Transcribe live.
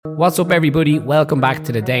What's up, everybody? Welcome back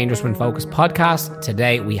to the Dangerous When Focused podcast.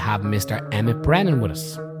 Today we have Mr. Emmett Brennan with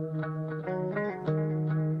us.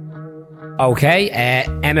 Okay,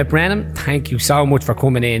 Emmett Brennan, thank you so much for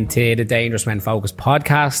coming in to the Dangerous When Focused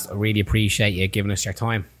podcast. I really appreciate you giving us your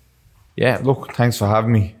time. Yeah, look, thanks for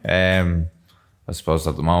having me. I suppose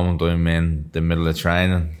at the moment I'm in the middle of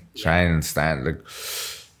training stand. Like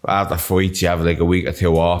after fights, you have like a week or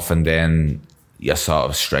two off, and then you're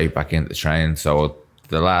sort of straight back into training. So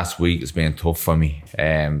the last week has been tough for me.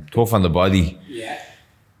 Tough on the body. Yeah.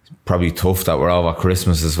 Probably tough that we're over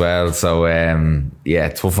Christmas as well. So yeah,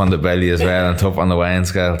 tough on the belly as well, and tough on the weighing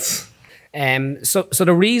scales. So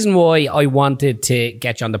the reason why I wanted to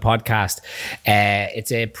get you on the podcast,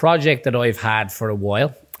 it's a project that I've had for a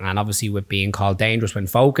while, and obviously with being called Dangerous When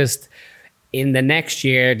Focused, in the next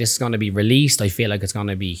year this is going to be released. I feel like it's going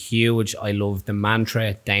to be huge. I love the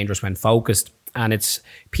mantra Dangerous When Focused, and it's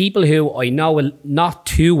people who I know not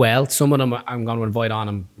too well. Some of them I'm going to invite on,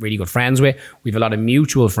 I'm really good friends with. We have a lot of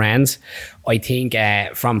mutual friends. I think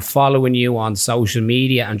from following you on social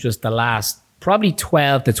media and just the last probably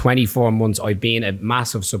 12 to 24 months, I've been a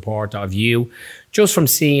massive supporter of you, just from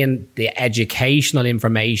seeing the educational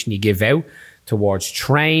information you give out towards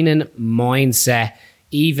training, mindset,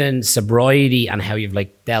 even sobriety, and how you've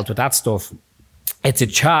like dealt with that stuff. It's a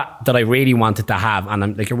chat that I really wanted to have, and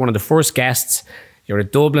I'm like, you're one of the first guests. You're a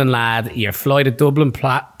Dublin lad. You fly the Dublin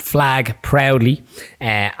flag proudly,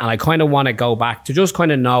 and I kind of want to go back to just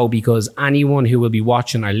kind of know, because anyone who will be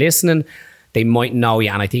watching or listening, they might know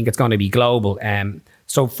you, and I think it's going to be global.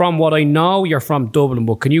 So from what I know, you're from Dublin,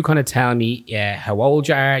 but can you kind of tell me how old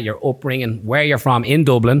you are, your upbringing, where you're from in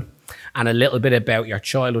Dublin, and a little bit about your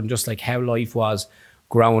childhood and just like how life was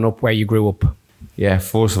growing up where you grew up? Yeah,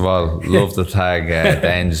 first of all, love the tag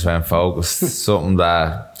Dangerous When Focused. Something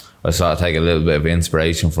that I sort of take a little bit of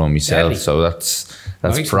inspiration from myself. Really? So that's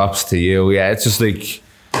nice. Props to you. Yeah, it's just like,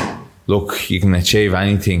 look, you can achieve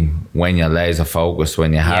anything when you're laser focused,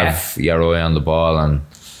 when you have your eye on the ball and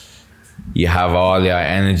you have all your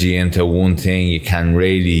energy into one thing. You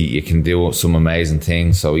can do some amazing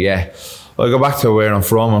things. So yeah, I go back to where I'm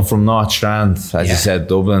from. I'm from North Strand, as you said,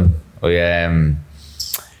 Dublin.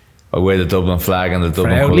 I wear the Dublin flag and the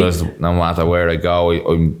Dublin colours no matter where I go.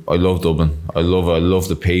 I love Dublin. I love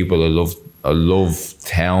the people. I love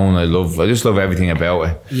town. I just love everything about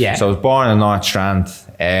it. Yeah. So I was born in North Strand.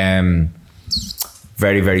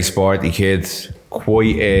 Very, very sporty kid.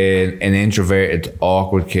 Quite an introverted,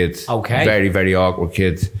 awkward kid. Okay. Very, very awkward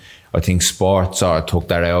kid. I think sport sort of took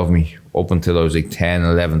that out of me. Up until I was like 10,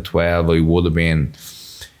 11, 12, I would have been...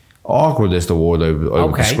 awkward is the word I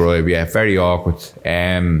would describe. Yeah, very awkward.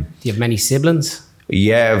 Do you have many siblings?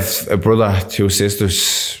 Yeah, I have a brother, two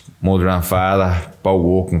sisters, mother and father, both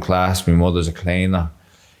working class. My mother's a cleaner.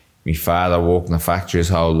 My father worked in the factory his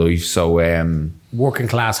whole life. So working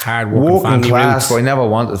class, hard working family class, roots. but I never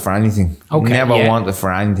wanted for anything. Never wanted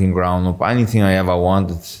for anything growing up. Anything I ever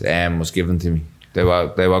wanted was given to me. They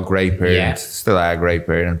were great parents. Still are great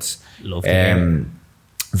parents. Love to hear.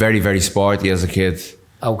 Very, very sporty as a kid.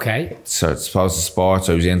 Okay. So it's supposed to sports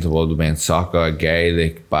I was into would have been soccer,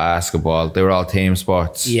 Gaelic, basketball. They were all team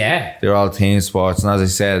sports. Yeah. They were all team sports. And as I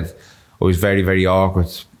said, I was very, very awkward.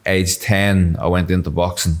 Age 10, I went into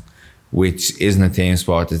boxing, which isn't a team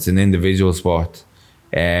sport. It's an individual sport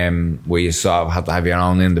where you sort of have to have your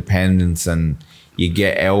own independence and you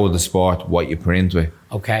get out of the sport what you put into it.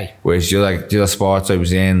 Okay. Whereas the other sports I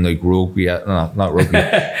was in, like rugby, not rugby.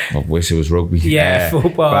 I wish it was rugby. Yeah,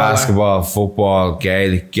 football. Basketball, football,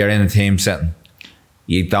 Gaelic. You're in a team setting.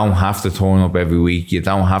 You don't have to turn up every week. You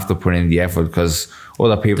don't have to put in the effort because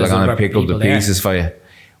other people are going to pick up the pieces for you.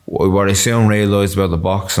 What I soon realised about the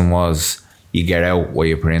boxing was you get out what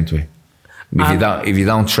you put into it. If you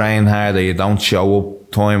don't train hard or you don't show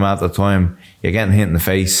up time after time, you're getting hit in the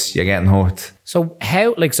face, you're getting hurt. So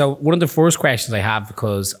one of the first questions I have,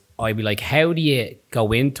 because I'd be like, how do you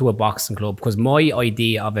go into a boxing club? Because my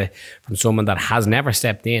idea of it from someone that has never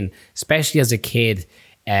stepped in, especially as a kid,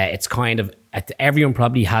 it's kind of, everyone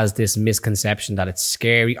probably has this misconception that it's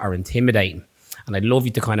scary or intimidating. And I'd love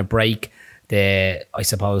you to kind of break the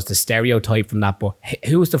stereotype from that. But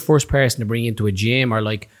who was the first person to bring you into a gym, or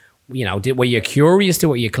like, you know, were you curious to?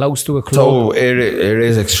 Were you close to a club? So it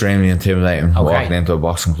is extremely intimidating walking into a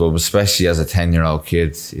boxing club, especially as a 10-year-old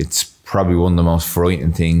kid. It's probably one of the most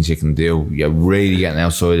frightening things you can do. You're really getting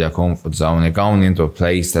outside your comfort zone. You're going into a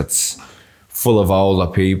place that's full of older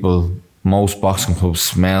people. Most boxing clubs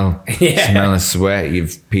smell of sweat.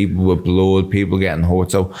 You've people with blood, people getting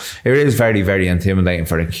hurt. So it is very, very intimidating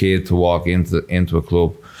for a kid to walk into a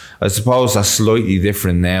club. I suppose they're slightly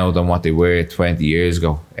different now than what they were 20 years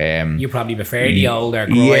ago. You probably prefer the older,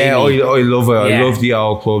 grimy. Yeah, I love it. Yeah. I love the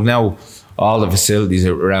old club. Now, all the facilities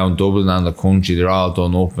around Dublin and the country, they're all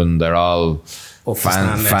done up and they're all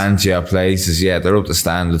fancier places. Yeah, they're up to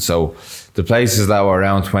standard. So the places that were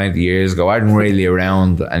around 20 years ago aren't really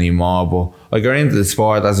around anymore. But I got into the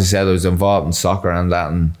sport, as I said, I was involved in soccer and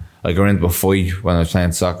that, and I got into a fight when I was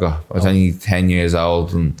playing soccer. I was only 10 years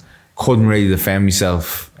old and couldn't really defend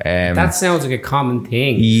myself. That sounds like a common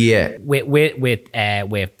thing. Yeah.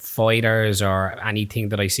 With fighters or anything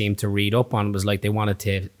that I seem to read up on was like they wanted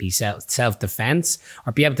to be self-defense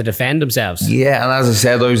or be able to defend themselves. Yeah, and as I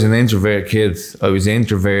said, I was an introvert kid. I was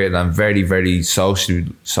introverted and very, very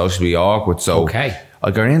socially awkward. So I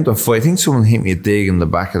got into a fight. I think someone hit me a dig in the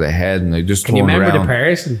back of the head and I just turned around. Can you remember the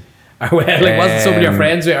person? Wasn't some of your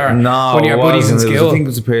friends with or one of your buddies in school? I think it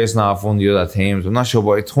was a person off one of the other teams. I'm not sure,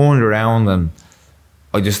 but I turned around and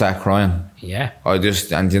I just started crying. Yeah.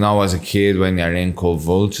 And you know, as a kid, when you're in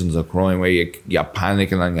convulsions or crying, where you're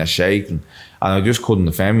panicking and you're shaking, and I just couldn't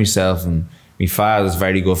defend myself. And my father's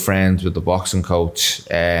very good friends with the boxing coach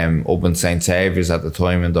up in St. Saviour's at the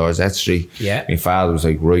time in Dorset Street. Yeah. My father was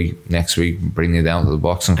like, right, next week, bring you down to the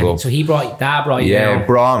boxing club. So he brought you down? Yeah,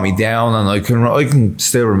 brought me down, and I can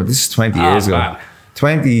still remember, this is 20 years ago.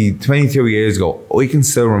 22 years ago, I can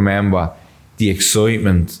still remember the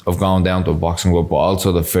excitement of going down to a boxing club, but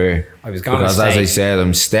also the fear. Because as I said,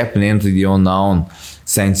 I'm stepping into the unknown.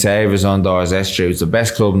 St. Saviour's on Dorset Street. It was the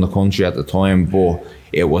best club in the country at the time, but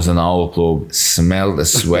it was an old club. Smelled the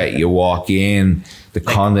sweat. You walk in, the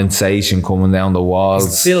condensation coming down the walls.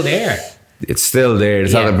 It's still there. It's still there.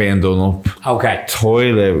 It's not being done up. Okay.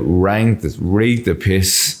 Toilet reeked the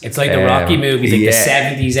piss. It's like the Rocky movies, like the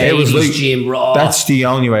 70s, 80s, like, Jim Ross. That's the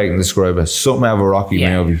only way I can describe it. Something of a Rocky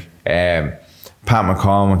movie. Pat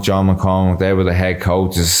McCormick, John McCormick, they were the head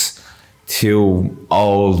coaches. Two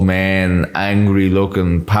old men, angry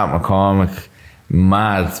looking. Pat McCormick,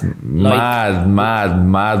 mad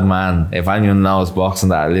man. If anyone knows boxing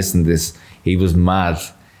that listen to this, he was mad.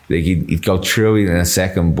 Like he'd go through it in a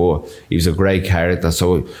second, but he was a great character.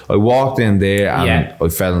 So I walked in there and I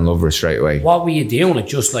fell in love with it straight away. What were you doing? Like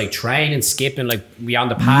just like training, skipping, like beyond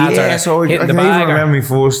the pads? Yeah, or so I can even remember my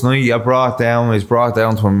first night. I was brought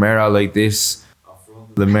down to a mirror like this.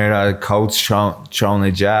 The mirror, coach throwing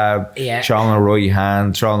a jab, throwing a right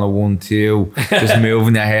hand, throwing a 1-2, just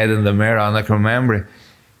moving your head in the mirror. And I can remember it,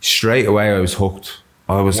 straight away I was hooked.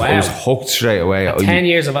 I was hooked straight away. At 10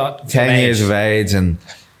 years of age, and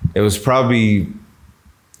it was probably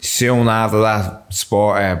soon after that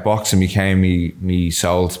sport, boxing became me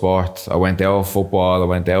sole sport. I went out of football, I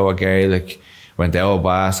went out of Gaelic, went out of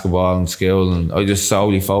basketball in school, and I just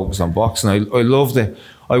solely focused on boxing. I loved it.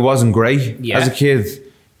 I wasn't great as a kid.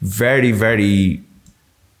 Very, very,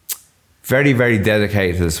 very, very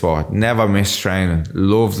dedicated to the sport. Never missed training.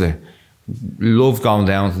 Loved it. Loved going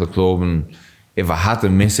down to the club, and if I had to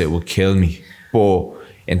miss it, it would kill me. But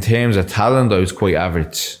in terms of talent, I was quite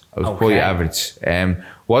average. Quite average.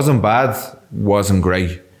 Wasn't bad, wasn't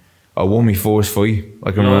great. I won my first fight.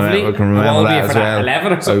 I can remember that as well.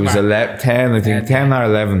 11 or something? I was 10, I think, 10 or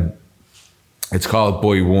 11. It's called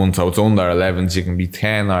boy 1, so it's under 11, so you can be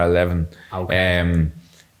 10 or 11. Okay.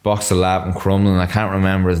 Boxed a lap in Crumlin, I can't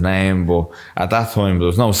remember his name, but at that time there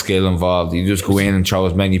was no skill involved. You just go in and throw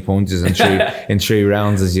as many punches in three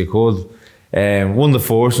rounds as you could. Won the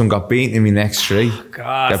first one, got beaten in my next three.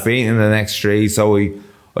 Got beaten in the next three, so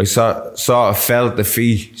I sort of felt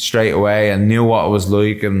defeat straight away and knew what it was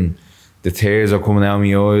like, and the tears are coming out of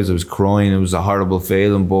my eyes. I was crying. It was a horrible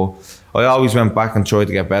feeling, but I always went back and tried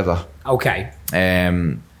to get better. Okay.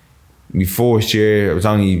 My first year, I was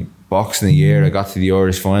only boxing a year. I got to the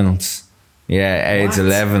Irish finals. Yeah, age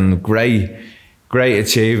 11. Great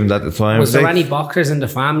achievement at the time. Was there any boxers in the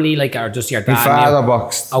family, like, or just your dad? My father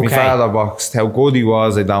boxed. Okay. My father boxed. How good he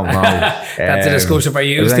was, I don't know. That's a discussion for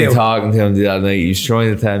you. I was talking to him the other night. He was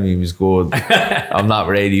trying to tell me he was good. I'm not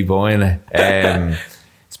really buying it.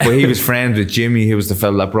 But he was friends with Jimmy, who was the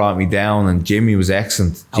fella that brought me down, and Jimmy was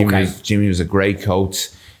excellent. Jimmy was a great coach.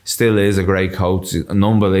 Still is a great coach. An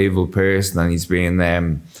unbelievable person, and he's been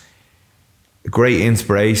a great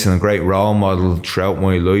inspiration, a great role model throughout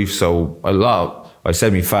my life. So I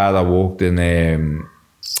said my father worked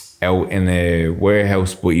out in a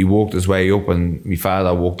warehouse, but he worked his way up, and my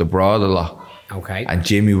father worked abroad a lot. Okay. And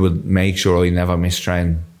Jimmy would make sure I never missed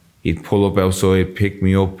training. He'd pull up outside, pick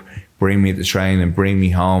me up, bring me to train, and bring me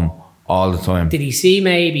home all the time. Did he see,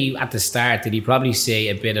 maybe at the start, did he probably see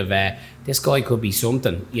a bit of this guy could be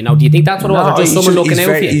something? You know, do you think that's what it was? Or just someone looking out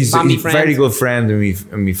for you? He's a very good friend of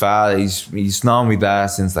my father. He's known my dad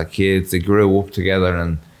since they're kids. They grew up together,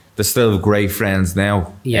 and they're still great friends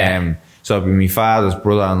now. Yeah. So it'd be my father's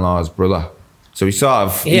brother-in-law's brother. So he sort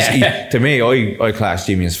of, to me, I class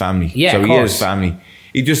Jimmy as family. Yeah, so of he course. is family.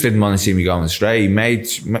 He just didn't want to see me going astray. He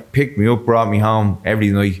picked me up, brought me home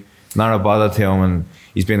every night. Not a bother to him, and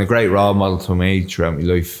he's been a great role model to me throughout my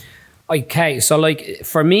life. Okay, so like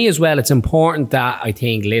for me as well, it's important that I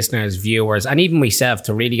think listeners, viewers, and even myself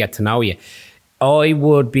to really get to know you. I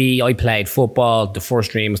played football. The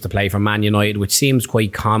first dream was to play for Man United, which seems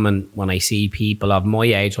quite common when I see people of my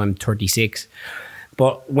age. I'm 36.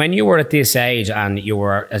 But when you were at this age and you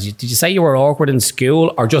were, did you say you were awkward in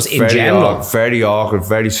school or just in general? Very awkward,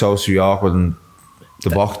 very socially awkward, and the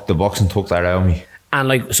boxing took that out of me. And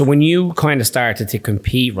like, so when you kind of started to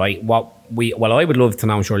compete, right, I would love to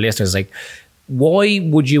know, I'm sure listeners, like, why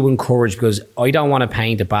would you encourage, because I don't want to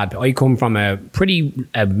paint a bad, I come from a pretty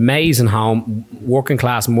amazing home, working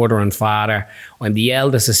class mother and father. I'm the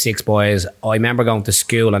eldest of 6 boys. I remember going to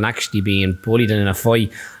school and actually being bullied in a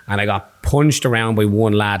fight, and I got punched around by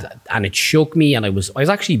one lad and it shook me, and I was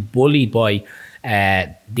actually bullied by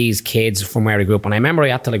these kids from where I grew up, and I remember I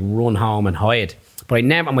had to like run home and hide. But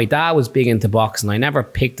my dad was big into boxing. I never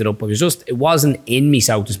picked it up. It wasn't in me,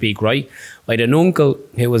 so to speak, right? I had an uncle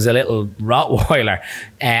who was a little Rottweiler,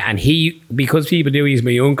 and because people knew he's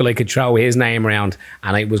my uncle, I could throw his name around,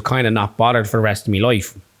 and I was kind of not bothered for the rest of my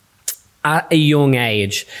life. At a young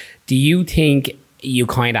age, do you think you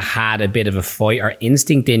kind of had a bit of a fighter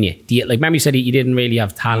instinct in you? Remember you said you didn't really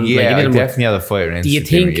have talent? Yeah, I definitely had a fighter instinct.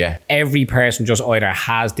 Do you think every person just either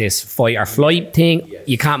has this fight or flight thing? Yes.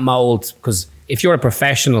 You can't mold, because if you're a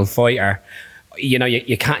professional fighter, you know,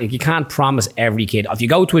 you can't promise every kid, if you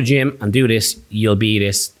go to a gym and do this, you'll be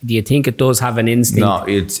this. Do you think it does have an instinct? No,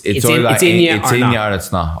 it's in you or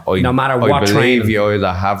it's not. No matter what training. I believe you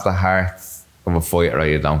either have the heart of a fighter or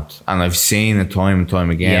you don't. And I've seen it time and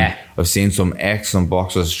time again. Yeah. I've seen some excellent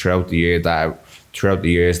boxers throughout the years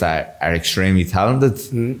that are extremely talented,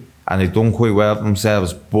 and they've done quite well for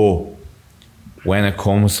themselves, but when it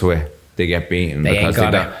comes to it, they get beaten because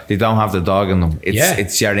they don't have the dog in them.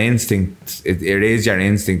 It's your instinct. It is your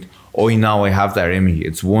instinct. I know I have that in me.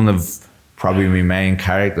 It's one of probably my main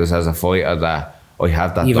characters as a fighter, that I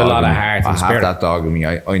have that dog in me. You have a lot of heart and spirit. I have that dog in me.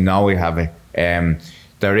 I know I have it.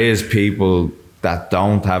 There is people that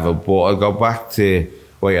don't have it, but I'll go back to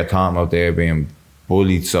what you're talking about there, being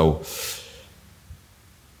bullied. So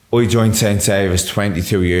I joined St. Saviour's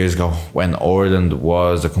 22 years ago when Ireland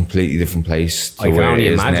was a completely different place to where it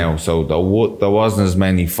is now. So there wasn't as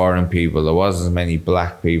many foreign people, there wasn't as many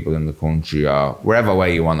black people in the country, or wherever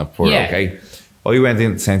way you want to put it, okay? I went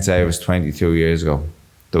into St. Saviour's 22 years ago.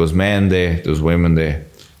 There was men there, there was women there,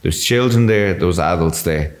 there was children there, there was adults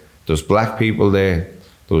there, there was black people there,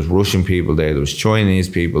 there was Russian people there, there was Chinese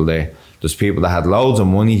people there, there's people that had loads of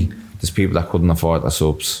money, there's people that couldn't afford their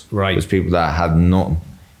subs, right? There's people that had nothing.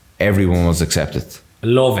 Everyone was accepted.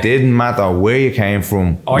 Love it. Didn't matter where you came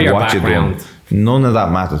from or your what background. You done. None of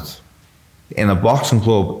that mattered. In a boxing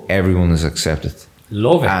club, everyone is accepted.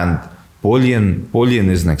 Love it. And bullying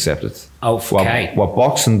isn't accepted. Okay. What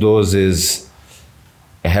boxing does is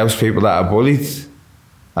it helps people that are bullied,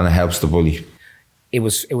 and it helps the bully. It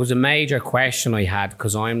was a major question I had,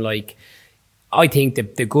 because I'm like, I think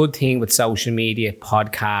the good thing with social media,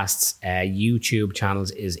 podcasts, YouTube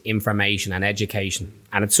channels is information and education.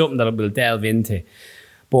 And it's something that we'll delve into.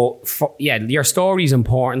 But your story is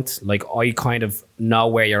important. Like, I kind of know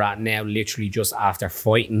where you're at now, literally just after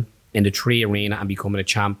fighting in the 3 arena and becoming a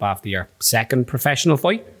champ after your second professional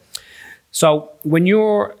fight. So when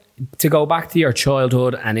to go back to your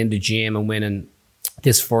childhood and in the gym and winning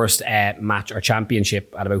this first match or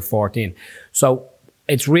championship at about 14. So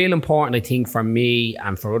it's real important, I think, for me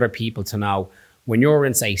and for other people to know, when you're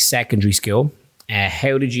in, say, secondary school,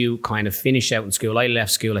 how did you kind of finish out in school? I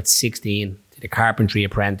left school at 16, did a carpentry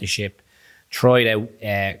apprenticeship, tried out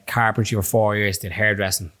carpentry for 4 years, did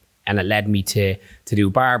hairdressing, and it led me to do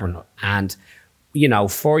barbering. And, you know,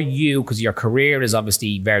 for you, because your career is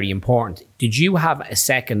obviously very important, did you have a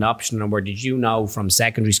second option, or did you know from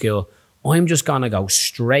secondary school, I'm just going to go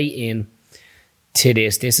straight in to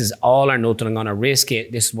this is all or nothing, I'm going to risk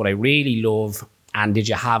it, this is what I really love? And did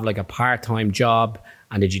you have like a part-time job,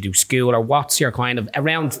 and did you do school, or what's your kind of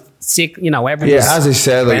around sick, you know, everything? Yeah, as I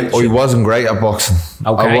said, I wasn't great at boxing.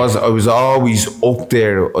 Okay. I was always up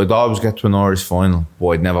there. I'd always get to an Irish final, but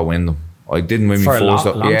I'd never win them. I didn't win my first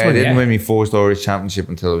win my first Irish championship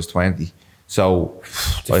until I was 20. So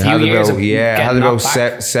I had about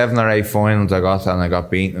 7 or 8 finals I got, and I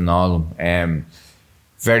got beaten in all of them.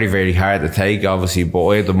 Very, very hard to take, obviously, but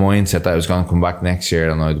I had the mindset that I was going to come back next year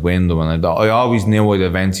and I'd win them, and I always knew I'd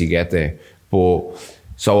eventually get there. But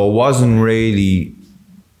so I wasn't really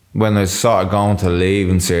when I was sort of going to leave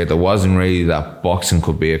and say there wasn't really that boxing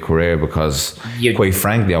could be a career, because quite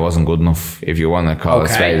frankly I wasn't good enough, if you want to call it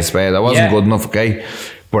spade a spade. I wasn't good enough, okay?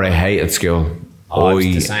 But I hated school.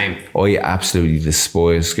 It's the same. I absolutely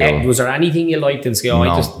despised school. Was there anything you liked in school?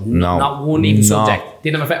 Not one even subject.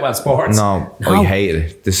 Didn't affect sports. No, I hated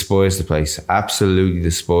it. Despised the place. Absolutely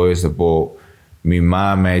despised it. But my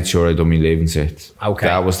mum made sure I done my leaving cert. Okay.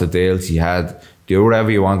 That was the deal. She had, do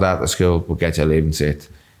whatever you want after school, but get your leaving cert.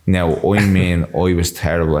 Now, I mean, I was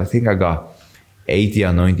terrible. I think I got 80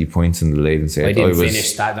 or 90 points in the leaving cert. I didn't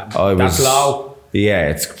finish that. That's low. Yeah,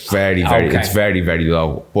 it's very, very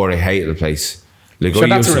low. But I hated the place. Like, sure,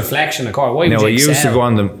 that's a reflection of course. Why would you I used to go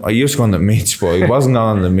on the mitch, but I wasn't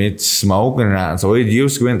on the mitch smoking and that. And so I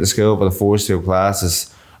used to go into school for the first 2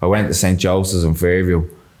 classes. I went to St. Joseph's in Fairview.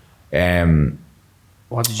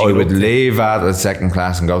 What did you I would leave out of the second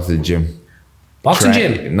class and go to the gym. Boxing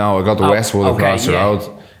gym? No, I got to Westwood across the road.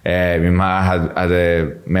 My ma had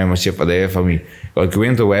a membership there for me. I'd go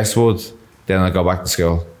into Westwood, then I'd go back to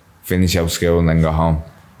school, finish out school and then go home.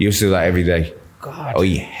 Used to do that every day. God. I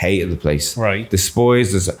hated the place. Right.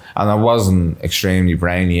 Despised this, and I wasn't extremely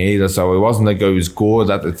brainy either, so it wasn't like I was good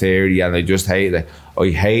at the theory and I just hated it. I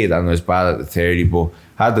hated it and I was bad at the theory, but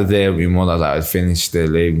had the day with my mother that I'd finished the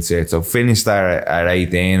leaving cert. So finished there at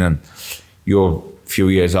 18, and you're a few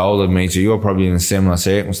years older than me, so you're probably in similar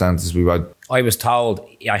circumstances. I was told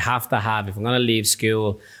I have to have, if I'm going to leave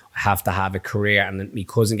school, I have to have a career, and my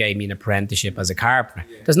cousin gave me an apprenticeship as a carpenter.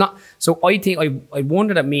 There's not, so I think I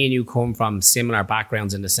wonder that me and you come from similar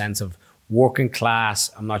backgrounds in the sense of working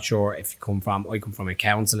class. I'm not sure if I come from a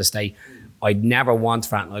council estate. I'd never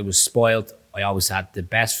wanted that, and I was spoiled. I always had the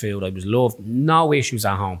best food. I was loved. No issues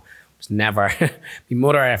at home. It was never my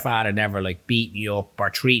mother or father never like beat me up or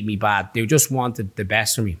treat me bad. They just wanted the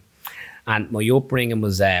best for me, and my upbringing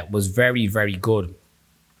was very, very good.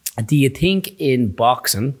 Do you think in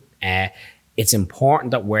boxing, it's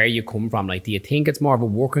important that where you come from? Like, do you think it's more of a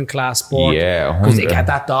working class sport? Yeah, 100%. Because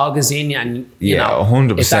that dog is in you, and you know,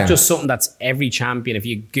 100%. Is that just something that's every champion? If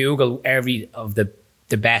you Google every of the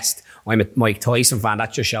best, I'm a Mike Tyson fan.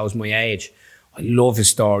 That just shows my age. I love his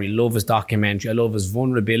story, love his documentary, I love his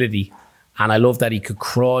vulnerability, and I love that he could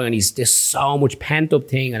cry, and there's so much pent up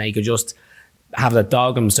thing, and he could just have that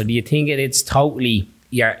dog in him. So do you think it's totally,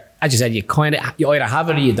 as you said, you either have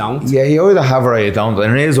it or you don't? Yeah, you either have it or you don't.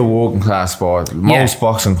 And it is a working class sport. Most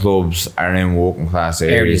boxing clubs are in working class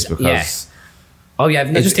areas because. Oh yeah,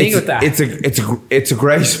 just think with that. It's a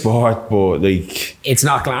great sport, but like it's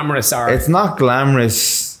not glamorous. It's not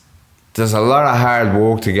glamorous. There's a lot of hard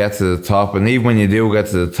work to get to the top, and even when you do get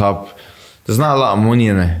to the top, there's not a lot of money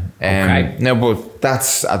in it. Okay. No, but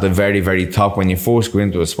that's at the very, very top. When you first go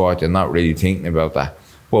into a sport, you're not really thinking about that.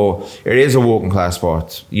 But it is a working class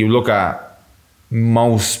sport. You look at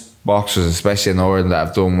most boxers, especially in Ireland, that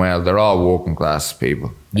have done well, they're all working class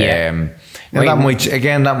people. Yeah. That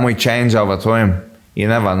might change over time. You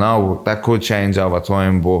never know. That could change over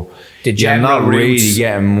time, but you're not really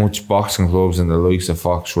getting much boxing clubs in the likes of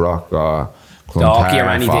Foxrock or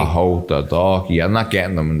Clontarf or Holt or Dalkey. You're not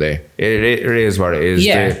getting them in there. It is what it is.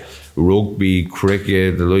 Yeah. The rugby,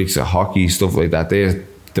 cricket, the likes of hockey, stuff like that. They're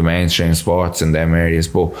the mainstream sports in them areas.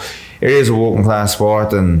 But it is a working class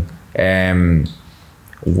sport, and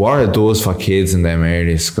what it does for kids in them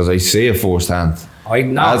areas, because I see it firsthand.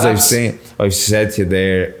 I've said to you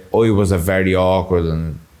there, I was a very awkward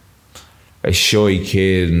and a shy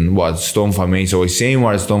kid, and what it's done for me. So I seen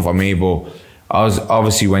what it's done for me, but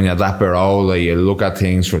obviously when you're that bit older, you look at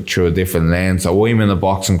things through a different lens. So I'm in a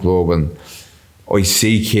boxing club, and I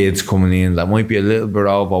see kids coming in that might be a little bit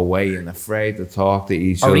overweight and afraid to talk to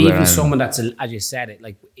each other. Or even someone that's, as you said, it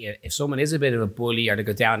like if someone is a bit of a bully or they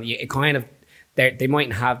go down, it kind of they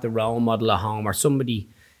mightn't have the role model at home or somebody.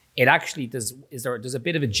 It actually there's a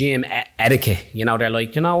bit of a gym etiquette. You know, they're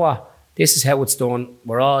like, you know what, this is how it's done.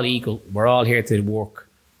 We're all equal. We're all here to work.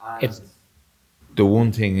 The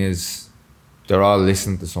one thing is, they're all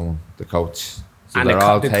listening to someone, the coach. So and the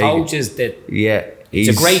coach is it's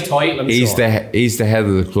a great title. He's the head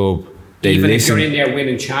of the club. Even if you're in there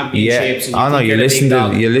winning championships. Yeah, I know. You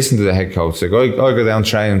listen to the head coach. Like I go down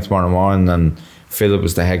training tomorrow morning, and Philip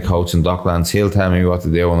is the head coach in Docklands. He'll tell me what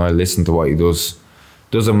to do, and I listen to what he does.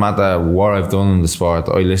 Doesn't matter what I've done in the sport,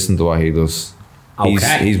 I listen to what he does.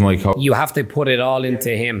 Okay. He's my coach. You have to put it all into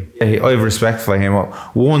him. Yeah, I have respect for him.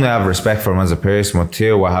 One, I have respect for him as a person, but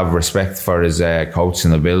two, I have respect for his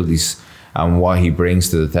coaching abilities and what he brings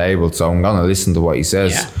to the table. So I'm going to listen to what he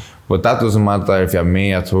says. Yeah. But that doesn't matter if you're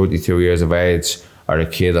me at 32 years of age or a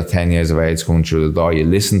kid at 10 years of age coming through the door. You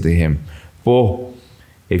listen to him. But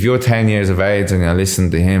if you're 10 years of age and you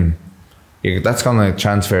listen to him, that's going to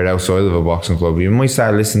transfer outside of a boxing club. You might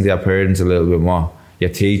start listening to your parents a little bit more, your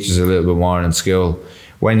teachers a little bit more in school.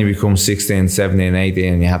 When you become 16, 17,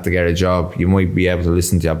 18 and you have to get a job, you might be able to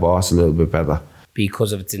listen to your boss a little bit better.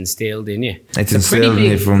 Because of it's instilled in you. It's instilled in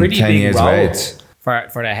you from 10 years of age. For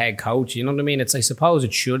the head coach, you know what I mean? I suppose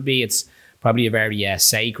it should be. It's probably a very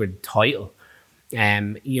sacred title.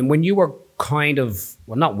 When you were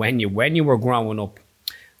when you were growing up,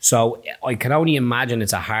 so I can only imagine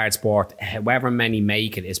it's a hard sport. However many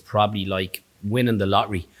make it is probably like winning the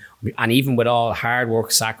lottery. And even with all hard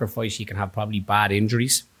work, sacrifice, you can have probably bad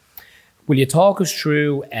injuries. Will you talk us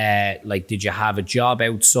through, did you have a job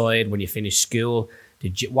outside when you finished school?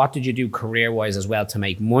 What did you do career-wise as well to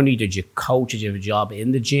make money? Did you coach? Did you have a job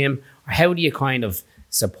in the gym? Or how do you kind of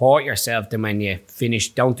support yourself then when you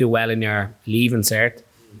don't do well in your leaving cert?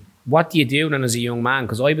 What do you do then as a young man?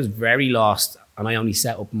 Because I was very lost and I only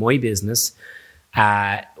set up my business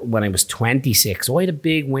when I was 26. So I had a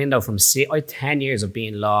big window I had 10 years of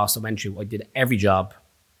being lost. I did every job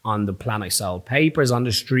on the planet. I sold papers on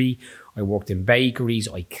the street. I worked in bakeries.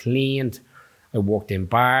 I cleaned. I worked in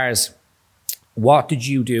bars. What did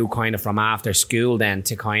you do kind of from after school then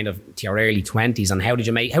to your early 20s, and how did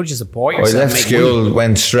you support yourself? I left school,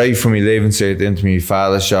 went straight from my leaving cert into my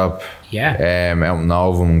father's shop. Yeah. Out in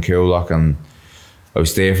Oldham and Coolock, and I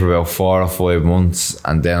was there for about 4 or 5 months,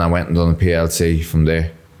 and then I went and done a PLC from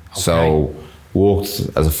there. Okay. So worked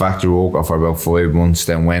as a factory worker for about 5 months,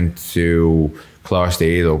 then went to Clark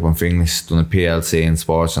State up in Finglas, done a PLC in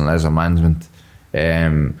sports and leisure management.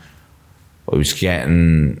 I was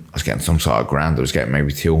getting some sort of grant. I was getting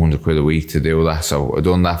maybe 200 quid a week to do that. So I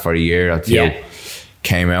done that for a year or two.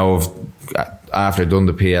 Came out after I done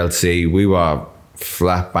the PLC, we were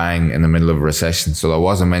flat bang in the middle of a recession. So there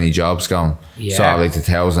wasn't many jobs going. Yeah. Sort of like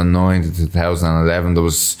 2009 to 2011. There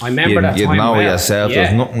was, I remember that time. You'd know yourself, there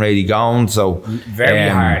was nothing really going. So very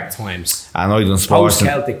hard times. And I done sports.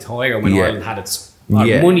 Post-Celtic Tiger when Ireland had its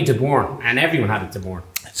money to burn, and everyone had it to burn.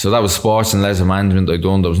 So that was sports and leisure management I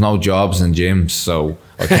done. There was no jobs in gyms, so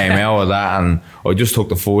I came out of that and I just took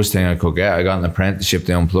the first thing I could get. I got an apprenticeship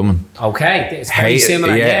down plumbing. Okay, it's very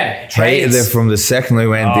similar. Hated it from the second I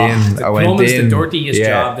went in. Plumbing's the dirtiest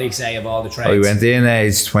job, they say, of all the trades. I went in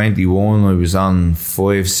age 21. I was on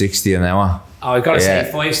 $5.60 an hour. Oh, I've got to say,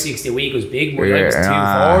 $5.60 a week was big. I was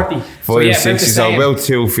 $2.40. $5.60, so about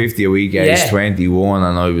 $2.50 a week, age 21,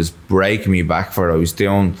 and I was breaking me back for it. I was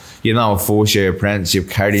doing, a 4-year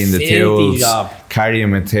apprenticeship, carrying the tools,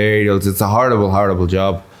 carrying materials. It's a horrible, horrible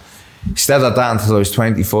job. Stayed at that until I was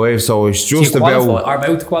 25, so I was just about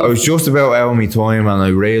out of my time, and I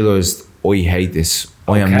realised I hate this.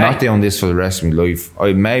 I am not doing this for the rest of my life.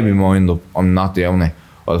 I made my mind up, I'm not doing it.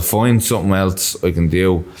 I'll find something else I can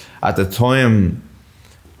do. At the time,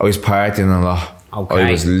 I was partying a lot. Okay.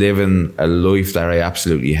 I was living a life that I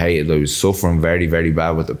absolutely hated. I was suffering very, very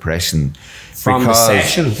bad with depression. From the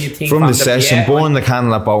session, do you think? From the session, burning the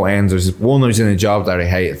candle at both ends. I was in a job that I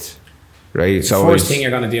hated. Right, so first thing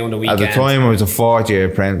you're going to do on the weekend. At the time, I was a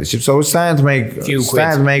 4-year apprenticeship, so I was starting to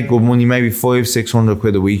make good money, maybe 500-600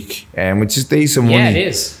 quid a week, which is decent money. Yeah, it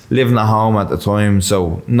is. Living at home at the time,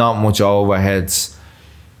 so not much overheads.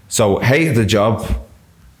 So hated the job.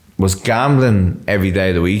 Was gambling every day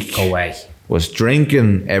of the week. Go away. Was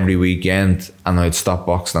drinking every weekend, and I'd stop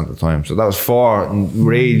boxing at the time. So that was 4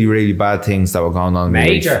 really, really bad things that were going on.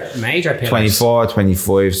 Major pillars. 24,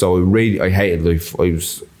 25. So I hated life. I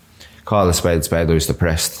was, call a spade, I was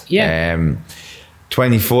depressed. Yeah.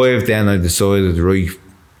 25, then I decided, right,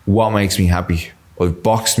 what makes me happy? I've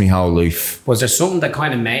boxed my whole life. Was there something that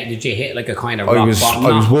kind of did you hit like a kind of rock bottom?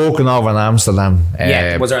 I was walking over in Amsterdam.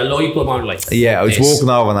 Was there a light bulb on I was walking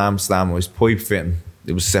over in Amsterdam. I was pipe fitting.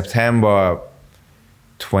 It was September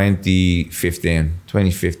 2015.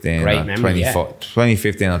 Great memory,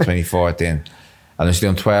 2015 or 2014. And I was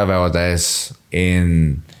doing 12-hour days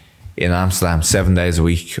in Amsterdam, 7 days a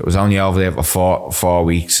week. I was only over there for 4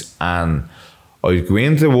 weeks. And I'd go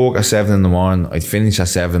into work at 7 in the morning. I'd finish at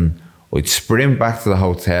 7. I'd sprint back to the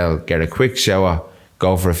hotel, get a quick shower,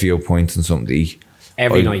 go for a few pints and something to eat.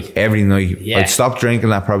 Every night? Every night. Yeah. I'd stop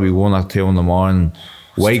drinking at probably 1 or 2 in the morning,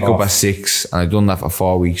 wake up at 6, and I'd done that for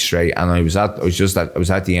 4 weeks straight, and I was at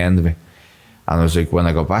the end of it. And I was like, when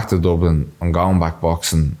I go back to Dublin, I'm going back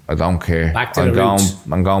boxing. I don't care.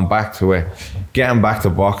 I'm going back to it. Getting back to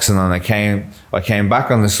boxing, and I came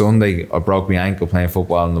back on the Sunday. I broke my ankle playing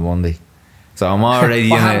football on the Monday. So I'm already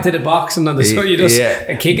what happened to the boxing on the Sunday? You just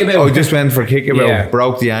a kickabout? I just went for a kickabout,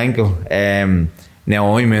 broke the ankle.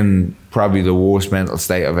 Now I'm in probably the worst mental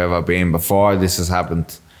state I've ever been before this has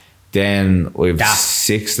happened. Then we've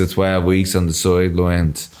 6 to 12 weeks on the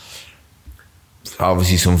sidelines.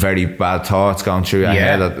 obviously some very bad thoughts going through your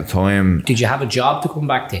head at the time. Did you have a job to come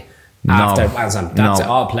back to? No, that's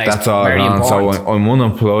all plays. That's all very gone. important. So I'm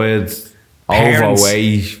unemployed, Parents,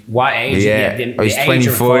 overweight. What age? Yeah, I was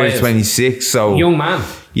 25, 26. So young man.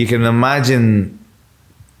 You can imagine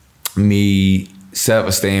me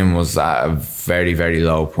self-esteem was at a very, very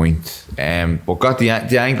low point. But got the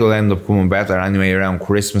ankle ended up coming better anyway around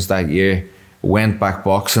Christmas that year. Went back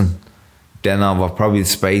boxing. Then over probably the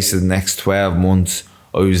space of the next 12 months,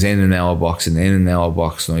 I was in and out of boxing.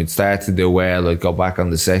 I'd start to do well. I'd go back on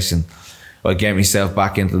the session. I'd get myself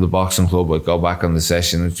back into the boxing club. I'd go back on the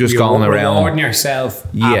session. It's just going around. Rewarding yourself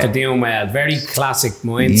after doing well. Very classic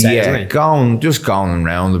mindset, isn't it? Just going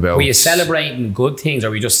around about. Were you celebrating good things, or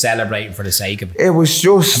were you just celebrating for the sake of it? It was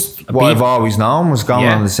just what I've always known was going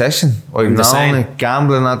on the session. I've known it.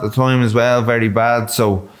 Gambling at the time as well, very bad.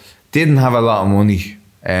 So didn't have a lot of money.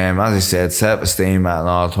 As I said, self-esteem at an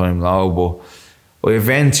all-time low. But I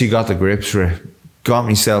eventually got the grips for it. Got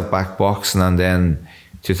myself back boxing, and then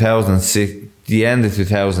 2006, the end of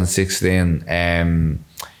 2016,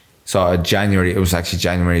 sort of January, it was actually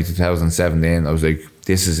January 2017, I was like,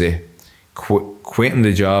 this is it. Quitting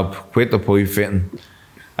the job, quit the pipe fitting.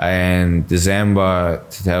 And December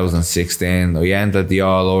 2016, I entered the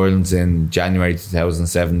All-Irelands in January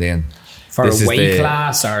 2017. For a weight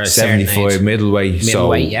class or a 75 middleweight.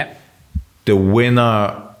 Yeah. The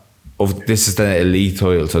winner of this is the elite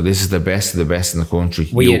title, so this is the best of the best in the country.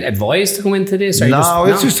 Were you advised to go into this? Or no,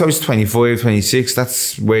 it's just I was 25, 26.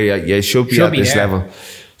 That's where you should be at this level.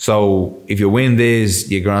 So if you win this,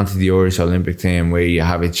 you're granted the Irish Olympic team, where you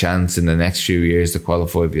have a chance in the next few years to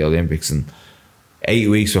qualify for the Olympics. And 8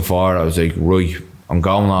 weeks before, I was like, right, I'm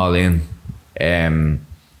going all in. And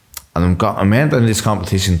I'm entering this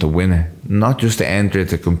competition to win it, not just to enter it,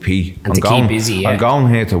 to compete. And to keep busy, I'm going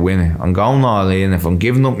here to win it. I'm going all in. If I'm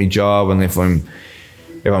giving up my job, and if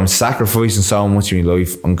I'm sacrificing so much in my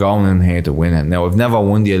life, I'm going in here to win it. Now, I've never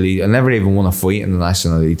won the elite. I never even won a fight in the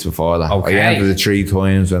national elites before that. Okay. I entered it 3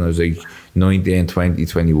 times when I was like 19, 20,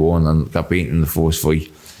 21, and got beaten in the first fight.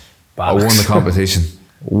 I won the competition.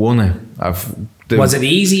 Won it. Was it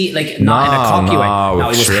easy? Like, not in a cocky way? No, it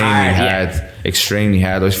was extremely hard. Extremely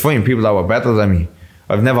hard. I was fighting people that were better than me.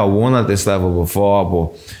 I've never won at this level before,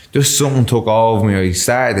 but just something took over me. I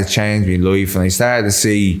started to change my life, and I started to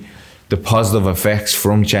see the positive effects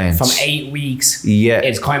from change. From 8 weeks,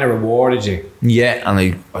 it's kind of rewarded you. Yeah,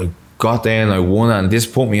 and I got there and I won it, and this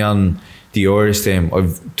put me on the Irish team.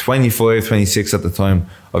 I've 25, 26 at the time.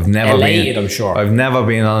 I've never elated, I'm sure. I've never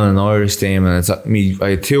been on an Irish team, and it's me.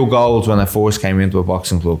 I had 2 goals when I first came into a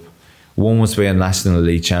boxing club. One was being a national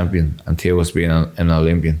elite champion, and 2 was being an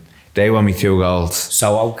Olympian. They were my 2 goals.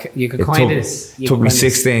 So you could kind of. It took me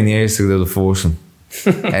 16 years to do the first one.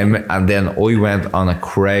 And then I went on a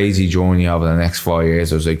crazy journey over the next 4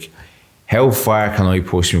 years. I was like, how far can I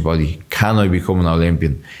push my body? Can I become an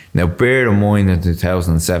Olympian? Now, bear in mind, in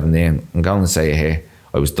 2017, I'm going to say it here,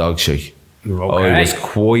 I was dog shit. Okay. I was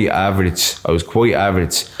quite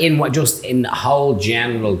average. In what? Just in whole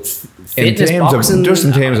general fitness, boxing? Just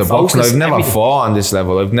in terms of boxing. I've never everything. fought on this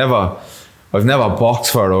level. I've never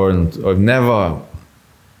boxed for Ireland. I've never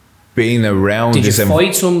been around. Did you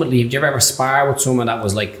fight somebody? Did you ever spar with someone that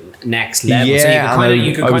was like next level? Yeah,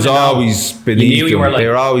 so I was always beneath them. They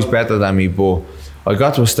were always better than me, but I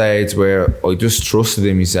got to a stage where I just trusted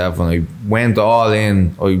in myself, and I went all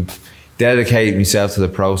in. I dedicated myself to the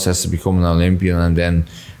process of becoming an Olympian, and then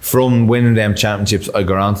from winning them championships, I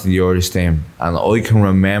got onto the Irish team. And I can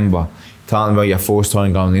remember talking about your first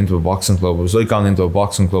time going into a boxing club. It was like going into a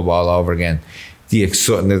boxing club all over again. The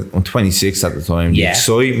excitement, I'm 26 at the time, the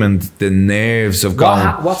excitement, the nerves of going.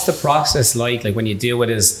 What's the process like when you do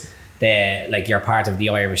it as you're part of the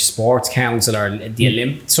Irish Sports Council or the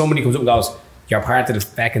Olymp? Somebody comes up and goes, you're part of the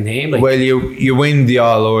fucking team. Well, you win the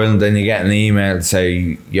All-Ireland, then you get an email to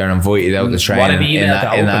say you're invited out to train in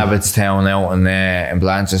Abbottstown, out in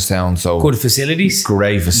Blanchardstown. So good facilities,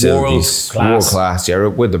 great facilities, world class. You're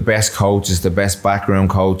with the best coaches, the best background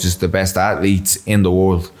coaches, the best athletes in the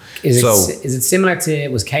world. Is it similar to,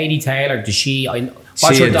 was Katie Taylor? Did she? I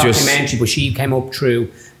watched her documentary, but she came up through.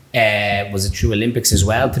 Was it through Olympics as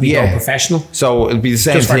well to be professional? So it'd be the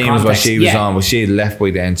same team as what she was on, but she had left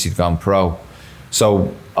by then. She'd gone pro.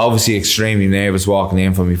 So obviously extremely nervous walking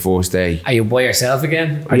in for my first day. Are you by yourself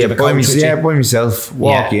again? Or by myself.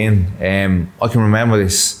 Walk in. I can remember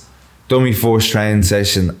this. Done my first training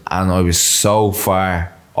session, and I was so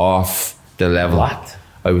far off the level. What?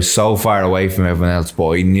 I was so far away from everyone else, but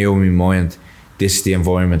I knew in my mind this is the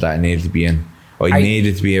environment that I needed to be in. I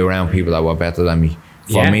needed to be around people that were better than me.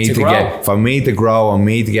 for me to grow and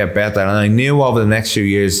me to get better. And I knew over the next few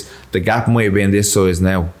years the gap might be in this size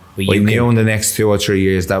now. I knew in the next 2 or 3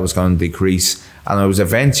 years that was going to decrease, and I was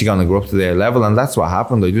eventually going to go up to their level, and that's what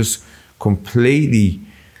happened. I just completely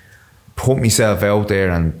put myself out there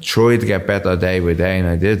and tried to get better day by day, and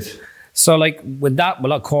I did. So like with that,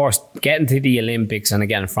 well, of course, getting to the Olympics, and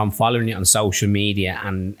again, from following it on social media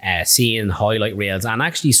and seeing highlight reels and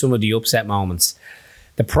actually some of the upset moments,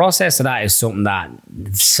 the process of that is something that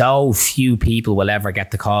so few people will ever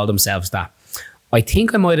get to call themselves that. I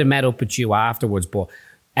think I might have met up with you afterwards, but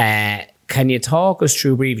can you talk us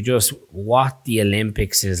through briefly just what the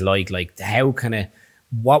Olympics is like? Like how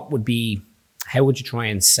would you try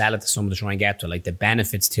and sell it to someone to try and get to, like the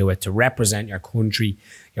benefits to it, to represent your country?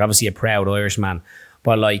 You're obviously a proud Irishman,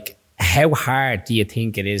 but like how hard do you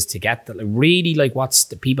think it is to get that? Like really, like what's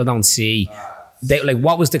the people don't see? Like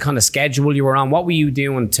what was the kind of schedule you were on? What were you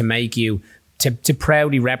doing to make you to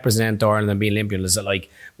proudly represent Ireland and be Olympian? Is it like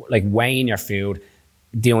weighing your food,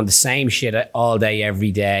 doing the same shit all day,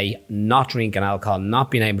 every day, not drinking alcohol,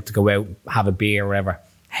 not being able to go out, have a beer or whatever?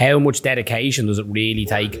 How much dedication does it really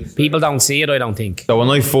take? People don't see it, I don't think. So when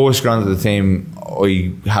I first got into the team,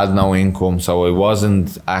 I had no income, so I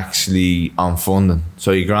wasn't actually on funding.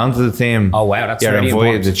 So you got into the team, oh wow, that's you're really invited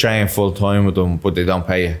important. to train full time with them, but they don't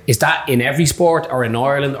pay you. Is that in every sport or in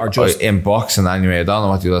Ireland or just? In boxing anyway, I don't know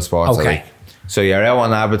what the other sports are like. So you're out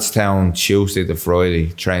on Abbottstown Tuesday to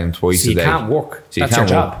Friday, training twice a day. So you can't work. So that's your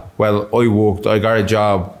job. Well, I got a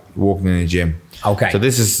job working in a gym. Okay. So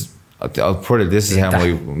I'll put it, this is how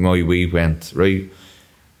my week went, right?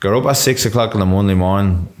 Got up at 6 o'clock in the Monday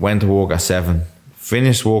morning, went to work at 7,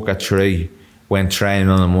 finished work at 3, went training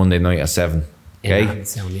on a Monday night at 7. Okay?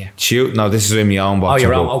 No, this is in my own box. Oh, you're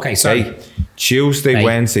wrong. Okay, sorry. Okay? Tuesday,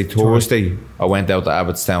 Wednesday, Thursday, I went out to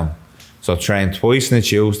Abbottstown. So I trained twice on a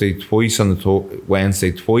Tuesday, twice on the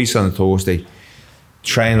Wednesday, twice on the Thursday.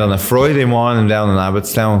 Trained on a Friday morning down in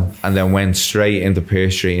Abbottstown, and then went straight into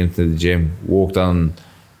Pearse Street into the gym.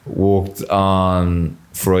 Worked on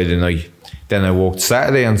Friday night. Then I worked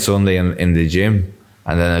Saturday and Sunday in the gym,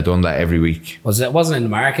 and then I done that every week. Wasn't in the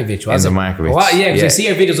Markovich, was it? In the Markovich. Oh, yeah, because I see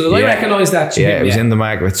your videos. I recognise that gym. Yeah, it was in the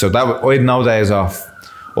Markovich. So I had no days off.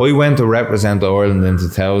 I went to represent Ireland in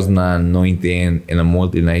 2019 in a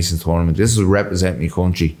multi-nation tournament. This was represent my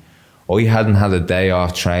country. I hadn't had a day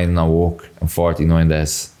off training or work in 49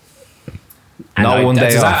 days. Not one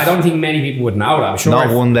day off. I don't think many people would know that, I'm sure.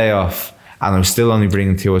 Not one day off. And I'm still only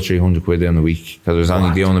bringing 200 or 300 quid in a week because I was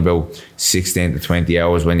only doing about 16 to 20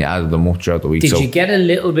 hours when you added them up throughout the week. Did you get a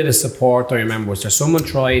little bit of support? I remember, was there someone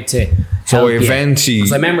tried to help you?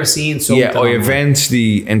 Because I remember seeing something. Yeah, I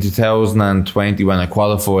eventually in 2020 when I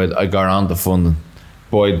qualified, I got on to funding.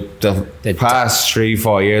 But the past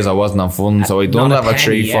 3-4 years I wasn't on funding, so I done that for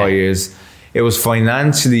 3-4 years. It was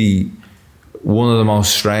financially one of the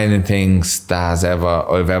most straining things that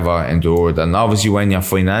I've ever endured. And obviously when you're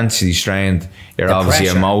financially strained, you're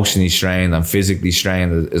obviously emotionally strained and physically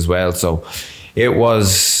strained as well. So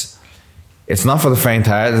it's not for the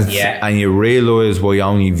faint-hearted, and you realise why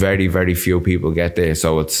only very, very few people get there.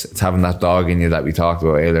 So it's having that dog in you that we talked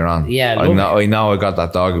about earlier on. Yeah, I know I got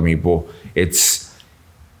that dog in me, but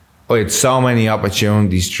I had so many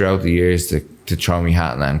opportunities throughout the years to throw my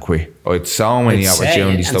hat in and quit. I had so many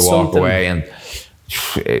opportunities to walk away, and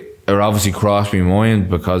it obviously crossed my mind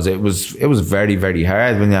because it was very, very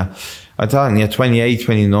hard when I'm telling you, 28,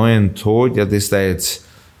 29, third at this stage.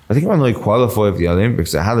 I think when I qualified for the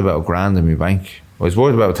Olympics, I had about $1,000 in my bank. I was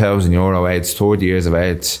worth about €1,000 age, 30 years of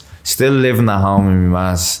age. Still living at home in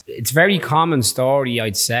my mass. It's a very common story,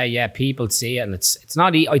 I'd say. Yeah, people see it, and it's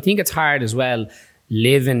not. I think it's hard as well.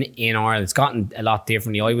 Living in Ireland, it's gotten a lot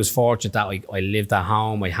differently. I was fortunate that I lived at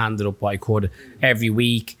home. I handed up what I could every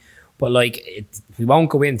week. But we won't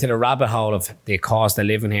go into the rabbit hole of the cost of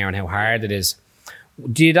living here and how hard it is.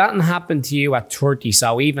 Did that happen to you at 30?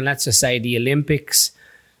 So even let's just say the Olympics,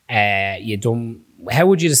 you done. How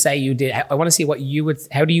would you say you did? I want to see what you would.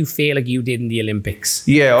 How do you feel like you did in the Olympics?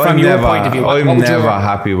 Yeah, from your point of view, I'm never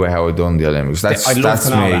happy with how I done the Olympics. That's I'd love to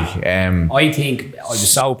know me. That. I think I was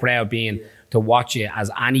so proud to watch it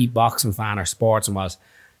as any boxing fan or sportsman was.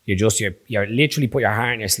 You're literally put your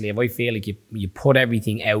heart in your sleeve. I feel like you put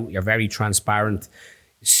everything out. You're very transparent,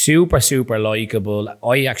 super, super likable.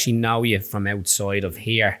 I actually know you from outside of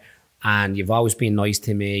here, and you've always been nice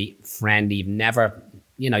to me, friendly. You've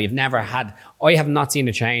never had. I have not seen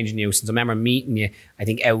a change in you since I remember meeting you. I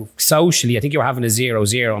think out socially, I think you were having a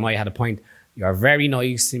 0-0, and I had a point. You're very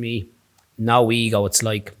nice to me, no ego. It's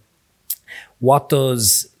like, what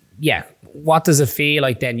does it feel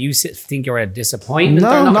like then? You think you're a disappointment?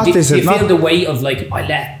 No, not disappointment. Do you feel the weight of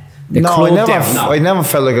I never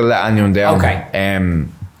felt like I let anyone down. Okay.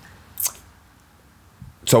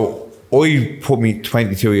 So I put me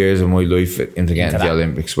 22 years of my life into getting to the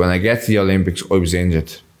Olympics. When I get to the Olympics, I was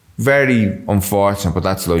injured. Very unfortunate, but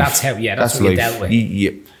that's life. That's what you dealt with.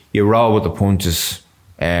 You roll with the punches.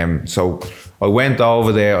 So I went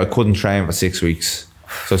over there. I couldn't train for 6 weeks.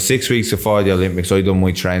 So 6 weeks before the Olympics, I done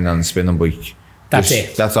my training on the spinning bike.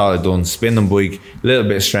 That's all I done. Spinning bike, a little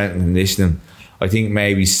bit of strength and conditioning. I think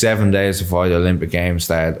maybe 7 days before the Olympic Games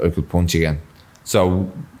started, I could punch again.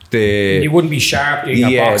 So you wouldn't be sharp.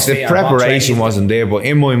 The preparation wasn't there, but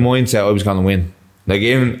in my mindset, I was going to win. Like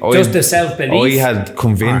just the self-belief. I had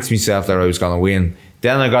convinced myself that I was going to win.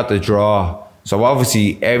 Then I got the draw. So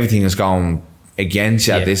obviously everything is going against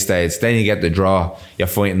you at this stage. Then you get the draw. You're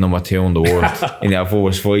fighting number 2 in the world in your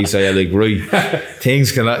first fight. So you're like, right,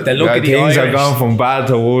 things are going from bad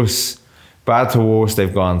to worse. Bad to worse,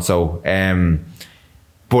 they've gone. So,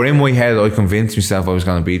 but in my head, I convinced myself I was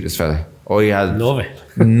going to beat this fella. I had no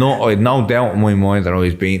doubt in my mind that I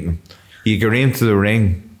was beating him. You get into the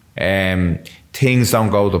ring, things don't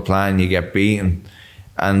go to plan, you get beaten.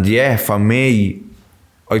 And yeah, for me,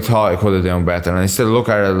 I thought I could have done better, and I still look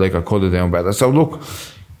at it like I could have done better. So look,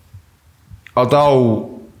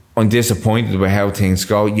 although I'm disappointed with how things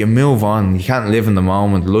go, you move on. You can't live in the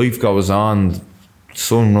moment. Life goes on.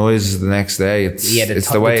 Sun rises the next day. It's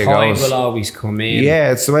the way it goes. The tide will always come in.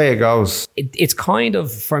 Yeah, it's the way it goes. It's kind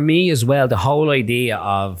of, for me as well, the whole idea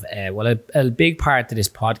of, a big part of this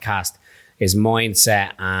podcast is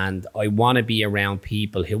mindset, and I want to be around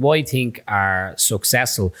people who I think are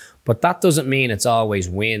successful, but that doesn't mean it's always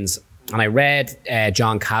wins. And I read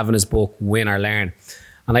John Kavanagh's book, Win or Learn,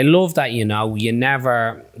 and I love that, you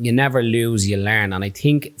never lose, you learn. And I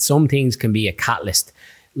think some things can be a catalyst.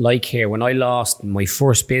 Like here, when I lost my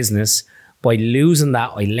first business, by losing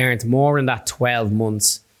that, I learned more in that 12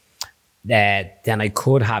 months than I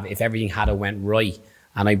could have if everything had went right.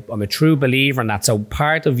 And I'm a true believer in that. So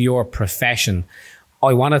part of your profession,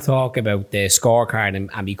 I want to talk about the scorecard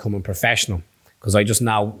and becoming professional, because I just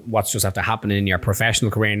know what's just have to happen in your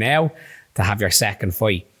professional career now to have your second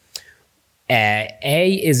fight.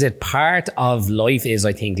 Is it part of life is,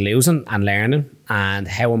 I think, losing and learning, and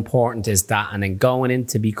how important is that? And then going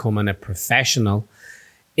into becoming a professional,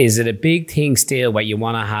 is it a big thing still where you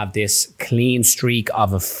want to have this clean streak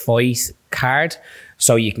of a fight card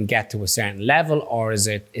so you can get to a certain level? Or is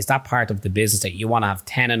that part of the business that you want to have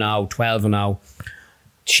 10-0, 12-0,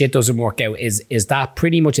 shit doesn't work out? Is that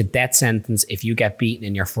pretty much a death sentence if you get beaten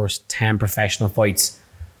in your first 10 professional fights?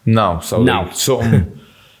 No. Something...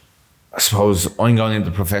 I suppose I'm going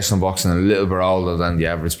into professional boxing a little bit older than the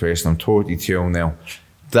average person. I'm 32 now.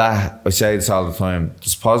 That, I say this all the time,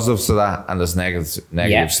 there's positives to that and there's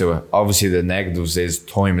negatives to it. Obviously the negatives is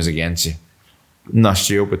time is against you. Not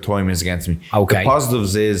stupid, time is against me. Okay. The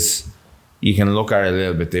positives is you can look at it a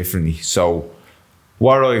little bit differently. So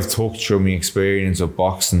what I've took through my experience of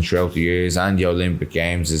boxing throughout the years and the Olympic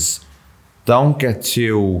Games is don't get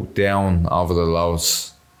too down over the lows.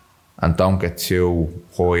 And don't get too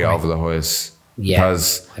high over the highs. Yeah,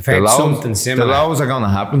 because I've heard something similar. The lows are going to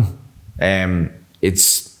happen.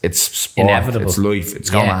 It's sport. Inevitable. It's life. It's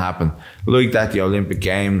going to happen. Like that, the Olympic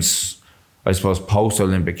Games, I suppose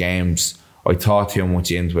post-Olympic Games, I thought too much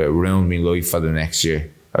into it. It ruined my life for the next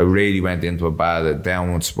year. I really went into a bad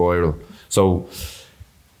downward spiral. So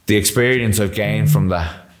the experience I've gained from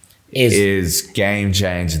that is game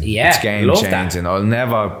changing. Yeah, it's game changing. I'll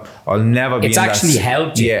never be. It's actually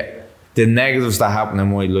helped you. Yeah, the negatives that happen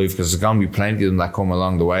in my life, because there's gonna be plenty of them that come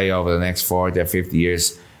along the way over the next 40 or 50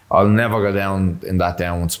 years. I'll never go down in that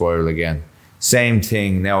downward spiral again. Same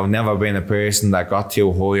thing. Now, I've never been a person that got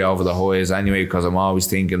too high over the highs anyway, because I'm always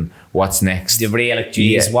thinking, what's next? The real,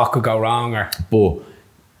 geez, what could go wrong? But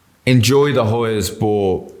enjoy the highs,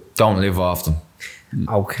 but don't live off them.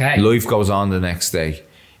 Okay. Life goes on the next day.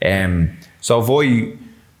 So if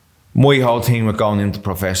my whole thing with going into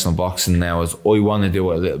professional boxing now is I want to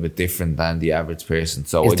do it a little bit different than the average person.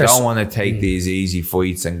 So I don't want to take these easy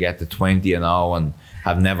fights and get to 20-0 and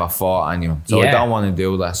have never fought anyone. So I don't want to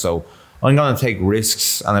do that. So I'm going to take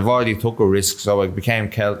risks, and I've already took a risk. So I became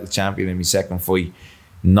Celtic champion in my second fight.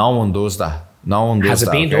 No one does that. No one does that. Has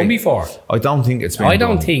it been done before? I don't think it's been done. I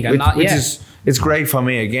don't think. It's great for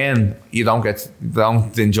me. Again, you don't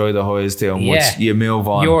enjoy the highs too much. Yeah. You move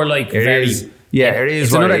on. You're like it is.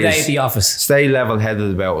 It's what another it day is. at the office. Stay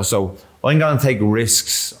level-headed about it. So I'm going to take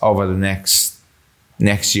risks over the next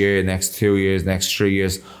year, next 2 years, next 3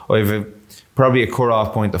 years. I have probably a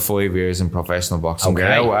cut-off point of 5 years in professional boxing. Okay.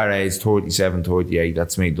 Get out at age 37, 38.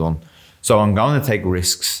 That's me done. So I'm going to take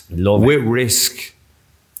risks. Love it. With risk,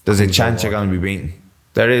 there's a chance you're going to be beaten.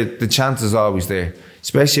 The chance is always there,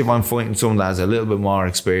 especially if I'm fighting someone that has a little bit more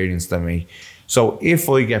experience than me. So if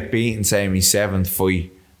I get beaten, say, in my 7th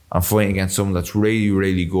fight, I'm fighting against someone that's really,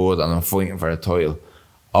 really good and I'm fighting for a title,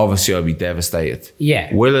 obviously I'll be devastated.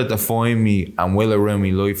 Yeah. Will it define me and will it ruin my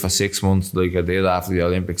life for 6 months like I did after the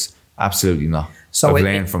Olympics? Absolutely not. So I've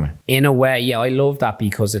learned from it. In a way, yeah, I love that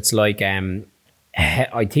because it's like,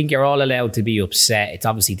 I think you're all allowed to be upset. It's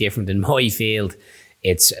obviously different in my field.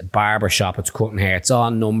 It's barbershop, it's cutting hair, it's all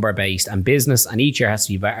number based and business, and each year has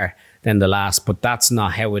to be better than the last, but that's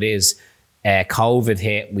not how it is. COVID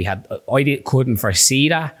hit, couldn't foresee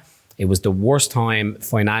that. It was the worst time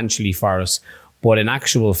financially for us. But in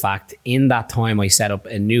actual fact, in that time, I set up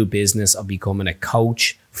a new business of becoming a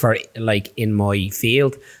coach for, like, in my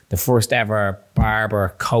field, the first ever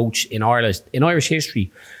barber coach in Irish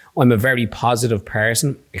history. I'm a very positive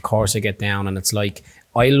person. Of course, I get down and it's like,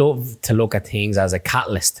 I love to look at things as a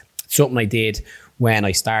catalyst. It's something I did when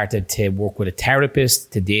I started to work with a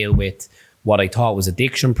therapist to deal with what I thought was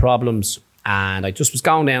addiction problems. And I just was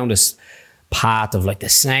going down this path of like the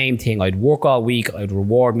same thing. I'd work all week. I'd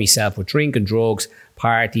reward myself with drinking, drugs,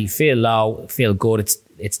 party, feel low, feel good.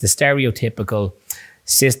 It's the stereotypical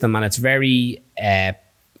system, and it's very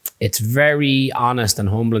honest and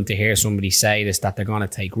humbling to hear somebody say this, that they're going to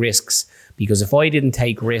take risks. Because if I didn't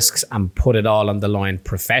take risks and put it all on the line,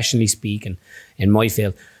 professionally speaking, in my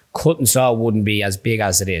field, cut and sew wouldn't be as big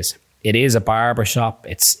as it is. It is a barbershop.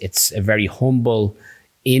 It's a very humble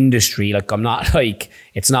industry. Like,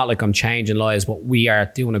 it's not like I'm changing lives, but we are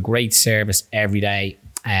doing a great service every day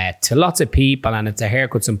to lots of people. And a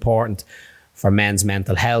haircut's important for men's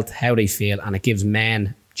mental health, how they feel, and it gives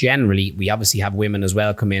men generally, we obviously have women as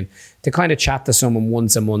well come in, to kind of chat to someone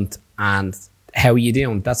once a month and how are you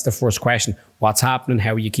doing? That's the first question. What's happening?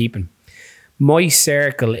 How are you keeping? My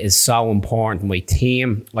circle is so important. My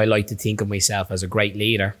team, I like to think of myself as a great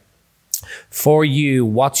leader. For you,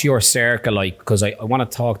 what's your circle like? Because I want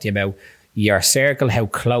to talk to you about your circle, how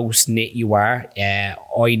close-knit you are.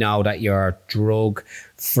 I know that you're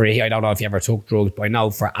drug-free. I don't know if you ever took drugs, but I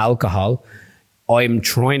know for alcohol, I'm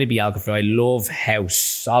trying to be alcohol-free. I love how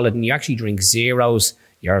solid, and you actually drink zeros.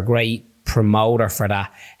 You're a great promoter for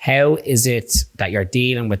that. How is it that you're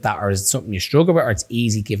dealing with that, or is it something you struggle with, or it's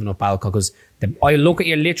easy giving up alcohol? Because I look at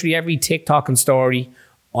you literally every TikTok and story.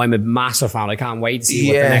 I'm a massive fan. I can't wait to see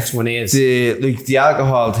what the next one is. The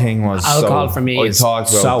alcohol thing was for me is so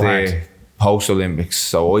hard. Post-Olympics,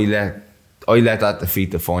 so I let that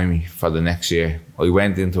defeat define me for the next year. I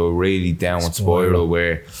went into a really downward spiral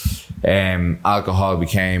where alcohol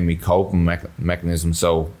became my coping mechanism.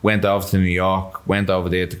 So went over to New York, went over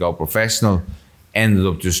there to go professional, ended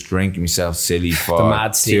up just drinking myself silly for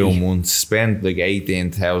 2 months. Spent like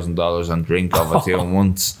 $18,000 on drink over 2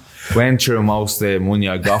 months. Went through most of the money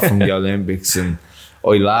I got from the Olympics, and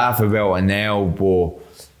I laugh about it now, but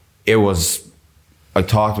it was, I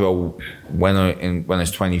talked about when I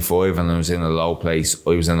was 25 and I was in a low place.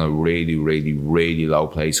 I was in a really, really, really low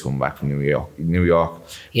place coming back from New York. Yeah,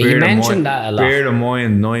 you mentioned that a lot. Bear in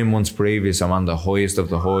mind, 9 months previous, I'm on the highest of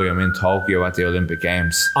the high. I'm in Tokyo at the Olympic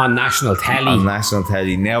Games. On national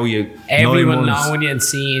telly. Now everyone knowing you and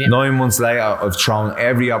seeing it. 9 months later, I've thrown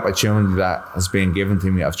every opportunity that has been given to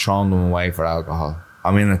me. I've thrown them away for alcohol.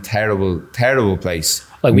 I'm in a terrible, terrible place.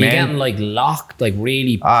 Like, were you getting like locked, like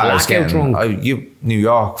really blackout drunk? New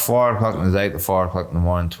York, 4 o'clock in the day to 4 o'clock in the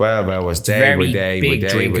morning, 12 hours, day by day, big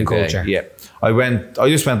drinking culture. Yeah. I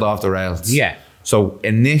just went off the rails. Yeah. So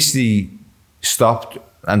initially stopped,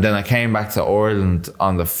 and then I came back to Ireland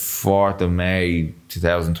on the 4th of May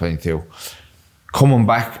 2022. Coming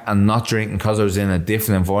back and not drinking because I was in a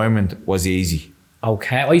different environment was easy.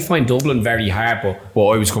 Okay, I find Dublin very hard, but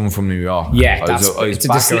I was coming from New York. Yeah, it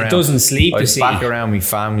doesn't sleep. I was back around my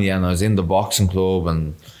family, and I was in the boxing club,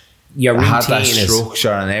 and your routine I had that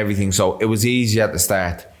structure and everything. So it was easy at the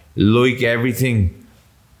start. Like everything,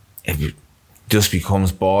 it just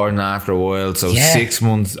becomes boring after a while. So 6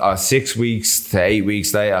 months, 6 weeks to 8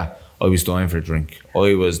 weeks later, I was dying for a drink.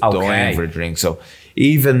 Dying for a drink. So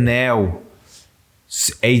even now,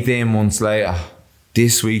 18 months later,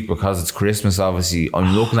 this week, because it's Christmas, obviously,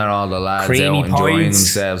 I'm looking at all the lads out enjoying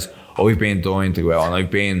themselves. I've been dying to go out, and I've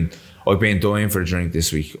been dying for a drink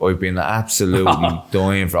this week. I've been absolutely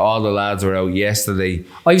dying for all the lads were out yesterday.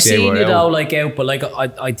 I've seen you though, like out, but like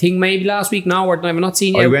I think maybe last week. No, I've not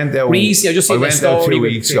seen you. I went out. Recently, I just seen the story.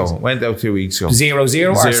 Went out 2 weeks ago.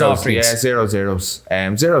 0-0 or soft drinks? Yeah, 0-0s.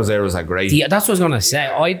 0-0s are great. Yeah, that's what I was gonna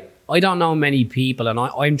say. I don't know many people, and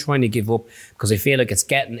I'm trying to give up because I feel like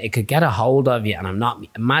it could get a hold of you, and I'm not.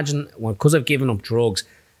 Imagine, because I've given up drugs,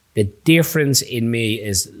 the difference in me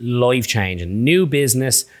is life changing. New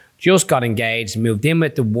business, just got engaged, moved in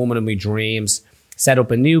with the woman of my dreams, set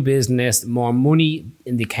up a new business, more money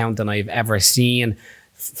in the account than I've ever seen.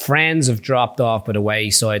 Friends have dropped off by the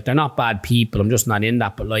wayside. They're not bad people. I'm just not in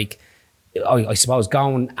that. But like, I suppose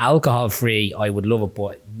going alcohol free, I would love it.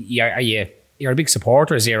 But you're a big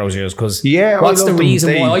supporter of 0-0s because what's the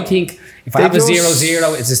reason why? I think if I have a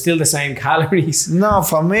 0-0, it's still the same calories. No,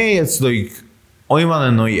 for me, it's like I'm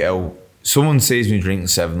on a night out. Someone sees me drinking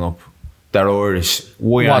 7-Up. They're Irish.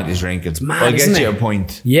 Why aren't you drinking? It's mad, I'll get you a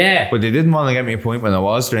point. Yeah. But they didn't want to get me a point when I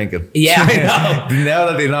was drinking. Yeah, I know. Now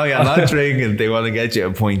that they know you're not drinking, they want to get you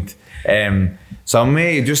a point. So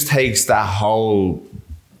me, it just takes that whole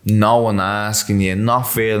no one asking you, not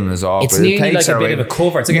feeling as awkward. It's nearly like a bit of a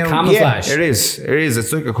cover. It's like a camouflage. Yeah, it is.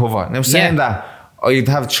 It's like a cover. Now saying that, I'd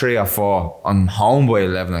have 3 or 4. I'm home by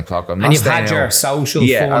 11 o'clock. I'm not and you've staying had your out. social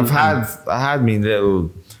fun. I had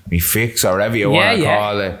me fix or whatever you want to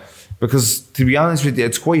call it. Because to be honest with you,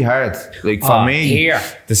 it's quite hard. Like for me,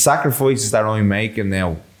 the sacrifices that I'm making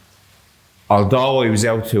now, although I was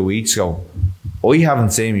out 2 weeks ago, I haven't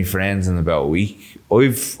seen my friends in about a week.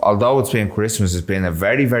 Although it's been Christmas, it's been a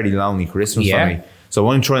very, very lonely Christmas for me. So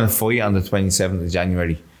I'm trying to fight on the 27th of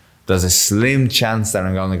January. There's a slim chance that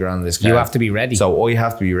I'm going to go on this card. You have to be ready. So I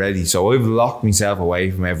have to be ready. So I've locked myself away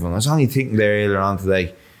from everyone. I was only thinking there earlier on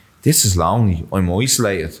today, this is lonely. I'm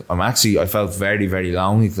isolated. I felt very, very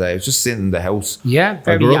lonely today. I was just sitting in the house. Yeah,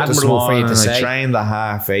 very admirable for you to say. I trained at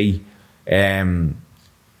 8:30.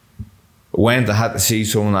 I had to see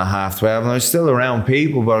someone at 12:30, and I was still around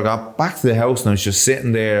people, but I got back to the house and I was just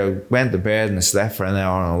sitting there. I went to bed and I slept for an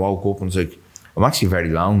hour and I woke up and was like, I'm actually very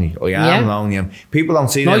lonely. I am lonely. And people don't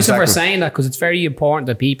see that. Nice for saying that, because it's very important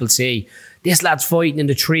that people see this lad's fighting in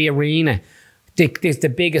the Tree Arena. It's the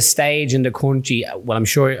biggest stage in the country. Well, I'm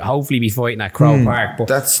sure hopefully be fighting at Crow Park. But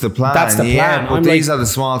that's the plan. That's the plan. But these are the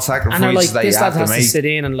small sacrifices that you have to make. This lad has to sit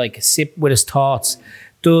in and like sit with his thoughts.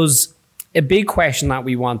 Does a big question that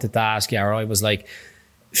we wanted to ask you, I was like,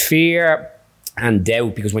 fear and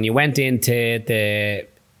doubt, because when you went into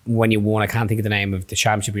when you won, I can't think of the name of the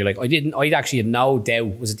championship, you're like, I actually had no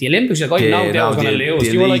doubt. Was it the Olympics? You're like, I had no doubt I was going to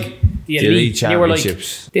lose. You were like, the elite championships. You were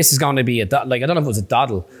like, this is going to be I don't know if it was a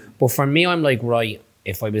doddle, but for me, I'm like, right,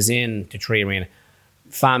 if I was in the Tree Arena,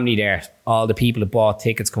 family there, all the people that bought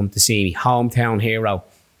tickets come to see me, hometown hero.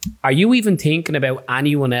 Are you even thinking about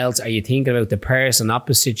anyone else? Are you thinking about the person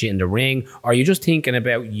opposite you in the ring? Or are you just thinking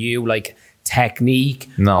about you, like technique?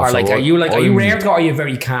 No. Or like, are you rare or are you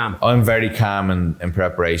very calm? I'm very calm in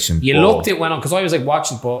preparation. You looked it went on, because I was like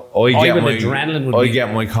watching, but adrenaline would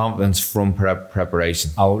get my confidence from preparation.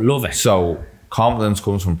 Oh, love it. So confidence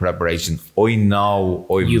comes from preparation. I know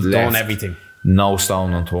you've done everything. No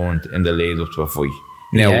stone unturned in the lead up to a fight.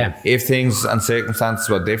 Now, if things and circumstances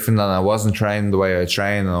were different and I wasn't training the way I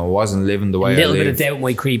train and I wasn't living the way I live, a little bit of doubt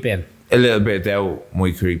might creep in. A little bit of doubt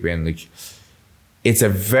might creep in. Like,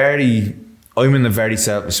 I'm in a very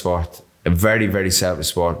selfish sport. A very, very selfish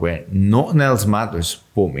sport where nothing else matters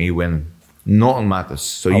but me winning. Nothing matters.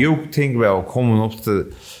 So you think about coming up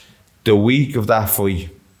to the week of that fight.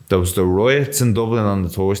 There was the riots in Dublin on the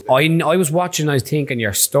Thursday. I was watching, I was thinking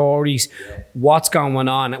your stories, what's going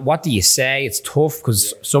on, what do you say? It's tough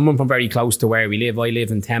because someone from very close to where we live, I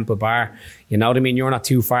live in Temple Bar, you know what I mean? You're not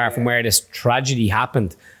too far from where this tragedy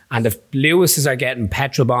happened. And if Lewis's are getting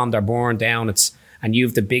petrol bombed or burned down, and you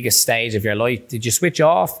have the biggest stage of your life, did you switch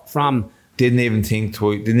off from... Didn't even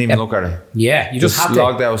look at it. Yeah, you just had to.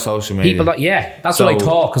 Logged out social media. That's what I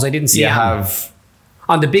thought, because I didn't see it.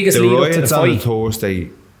 On the biggest lead up to the fight. On the Thursday,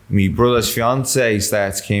 my brother's fiance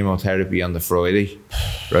starts chemotherapy on the Friday,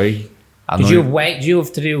 right? And Did you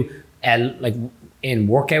have to do in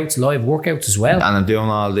workouts, live workouts as well? And I'm doing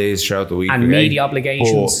all these throughout the week. And media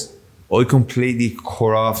obligations. But I completely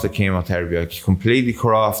cut off the chemotherapy. I completely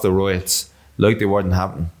cut off the riots like they weren't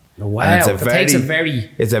happening. Wow, and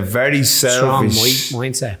it's a very selfish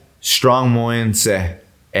mindset. Strong mindset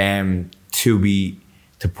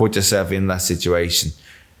to put yourself in that situation.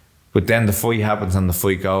 But then the fight happens and the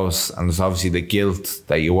fight goes, and there's obviously the guilt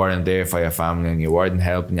that you weren't there for your family and you weren't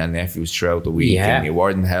helping your nephews throughout the week and you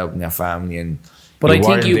weren't helping your family and you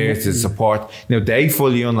weren't there to support. Now, they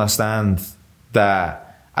fully understand that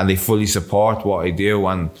and they fully support what I do.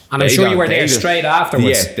 And I'm sure you were there straight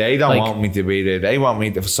afterwards. Yeah, they don't want me to be there. They want me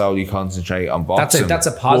to solely concentrate on boxing. That's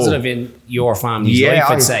a positive in your family's life,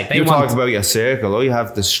 I'd say. You talk about your circle. I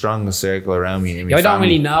have the strongest circle around me. I don't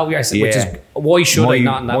really know, which is why should I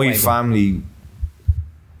not in that way? My family,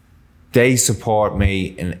 they support me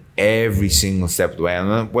in every single step of the way.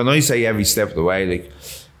 And when I say every step of the way, like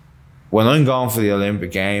when I'm going for the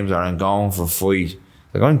Olympic Games or I'm going for a fight,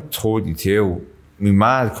 like I'm 32. my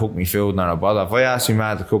ma to cook me food, not a bother. If I ask my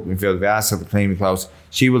ma to cook me food, if I ask her to clean me clothes,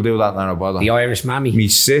 she will do that, not a bother. The Irish mammy. My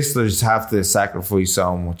sisters have to sacrifice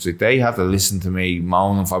so much. They have to listen to me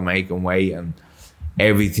moaning for making weight, and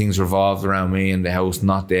everything's revolved around me in the house,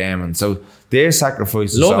 not them. And so they're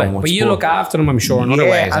sacrificing so much. But you look after them, I'm sure, in other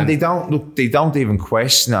ways. And they don't even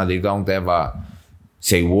question it. They don't ever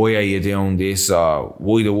say, why are you doing this? Or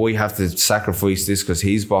why do I have to sacrifice this because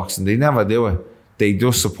he's boxing? They never do it. They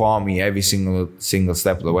just support me every single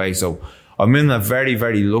step of the way. So I'm in a very,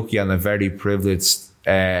 very lucky and a very privileged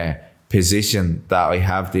position that I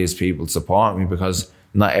have these people support me, because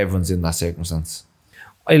not everyone's in that circumstance.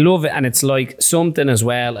 I love it, and it's like something as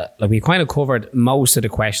well, like we kind of covered most of the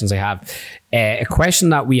questions I have. A question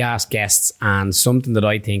that we ask guests, and something that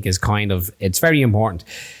I think is kind of, it's very important.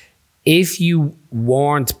 If you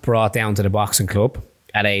weren't brought down to the boxing club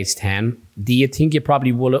at age 10, do you think you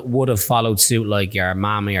probably would have followed suit like your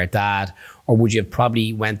mum or your dad, or would you have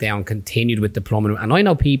probably went down and continued with the plumbing? And I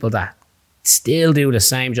know people that still do the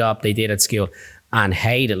same job they did at school and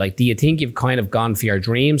hate it. Like, do you think you've kind of gone for your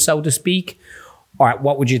dream, so to speak? Or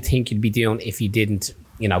what would you think you'd be doing if you didn't,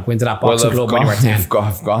 go into that boxing club when you were 10? I've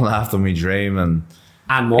gone after my dream and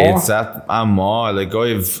more. It's that and more. Like,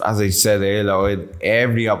 as I said earlier, I had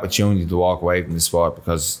every opportunity to walk away from the sport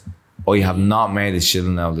because I have not made a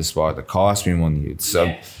shilling out of the sport. It cost me money.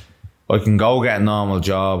 I can go get a normal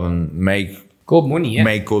job and make good money. Yeah.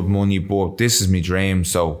 Make good money, but this is my dream.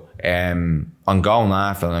 So I'm going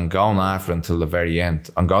after it. I'm going after it until the very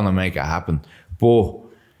end. I'm going to make it happen. But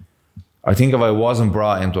I think if I wasn't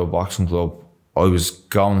brought into a boxing club, I was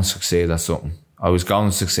going to succeed at something. I was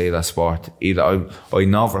going to succeed at sport. Either I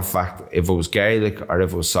know for a fact if it was Gaelic or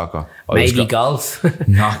if it was soccer. Maybe golf.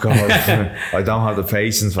 Not golf. I don't have the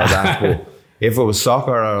patience for that. But if it was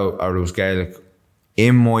soccer or it was Gaelic,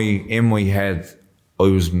 in my head, I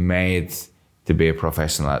was made to be a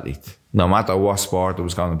professional athlete. No matter what sport it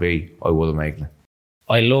was going to be, I would have made it.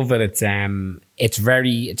 I love it. It's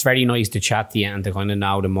very nice to chat to you and to kind of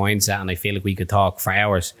know the mindset, and I feel like we could talk for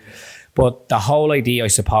hours. But the whole idea, I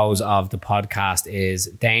suppose, of the podcast is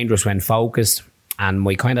dangerous when focused. And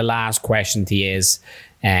my kind of last question to you is,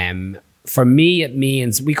 for me, it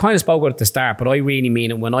means, we kind of spoke about it at the start, but I really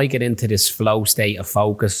mean it, when I get into this flow state of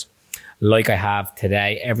focus, like I have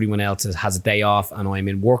today, everyone else has a day off and I'm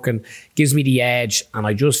in working, gives me the edge, and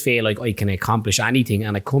I just feel like I can accomplish anything.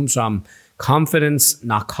 And it comes from confidence,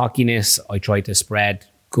 not cockiness. I try to spread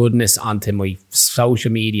goodness onto my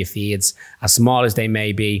social media feeds, as small as they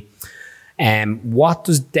may be. What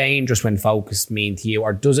does dangerous when focused mean to you,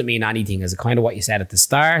 or does it mean anything? Is it kind of what you said at the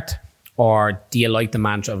start, or do you like the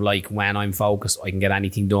mantra of like, when I'm focused, I can get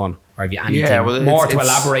anything done? Or have you anything more to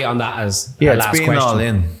elaborate on that as our last question? All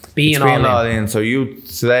in. Being all in. So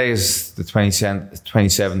today is the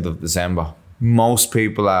 27th of December. Most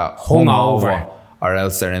people are hungover or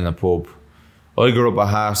else they're in a pub. I grew up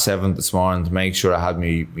at 7:30 this morning to make sure I had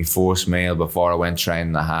my first meal before I went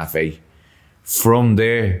training at 8:30. From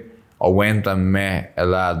there, I went and met a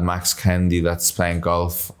lad, Max Kennedy, that's playing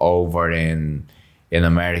golf over in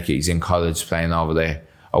America. He's in college playing over there.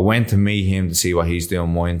 I went to meet him to see what his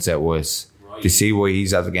doing mindset was, to see why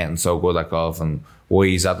he's after getting so good at golf and why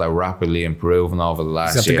he's after rapidly improving over the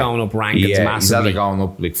last year. He's after going up rankings massively. He's after going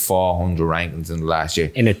up like 400 rankings in the last year.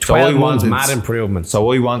 In a 12 months, mad improvement. So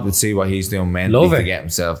I wanted to see what he's doing mentally to get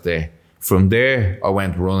himself there. From there, I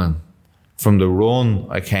went running. From the run,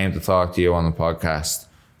 I came to talk to you on the podcast.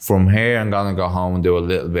 From here, I'm going to go home and do a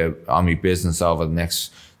little bit on my business over the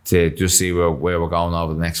next, to just see where we're going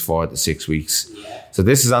over the next 4 to 6 weeks. Yeah. So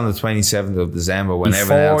this is on the 27th of December when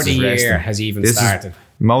everyone else is resting. Before the year has even started.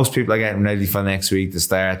 Most people are getting ready for next week to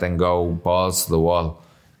start and go balls to the wall.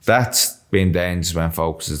 That's being dangerous when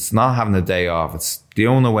focused. It's not having a day off. It's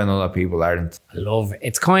doing it when other people aren't. I love it.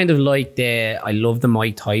 It's kind of like I love the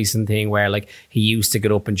Mike Tyson thing where like he used to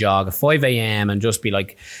get up and jog at 5 a.m. and just be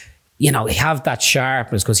like, have that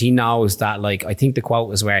sharpness, because he knows that, like, I think the quote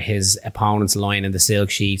was where his opponent's lying in the silk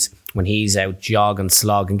sheets when he's out jogging,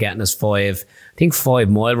 slogging, getting his 5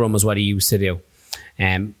 mile run was what he used to do.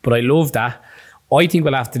 But I love that. I think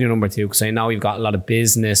we'll have to do number 2, because I know you've got a lot of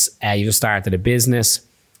business. You just started a business.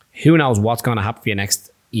 Who knows what's going to happen for you next?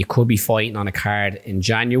 You could be fighting on a card in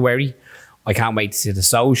January. I can't wait to see the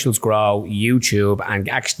socials grow, YouTube, and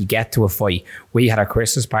actually get to a fight. We had our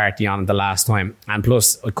Christmas party on the last time, and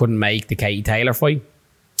plus I couldn't make the Katie Taylor fight.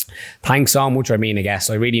 Thanks so much for being a guest.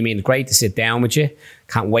 I really mean it. Great to sit down with you.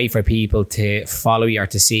 Can't wait for people to follow you or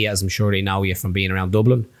to see you, as I'm sure they know you from being around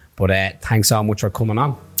Dublin. But thanks so much for coming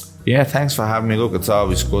on. Yeah, thanks for having me. Look, it's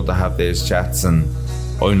always good to have these chats, and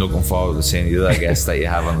I'm looking forward to seeing the other guests that you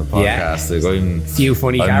have on the podcast. Yeah. Like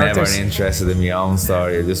I'm characters. never interested in my own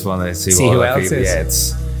story. I just want to see what who other else people.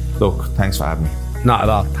 is. Look, thanks for having me. Not at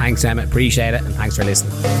all. Thanks, Emmet. Appreciate it, and thanks for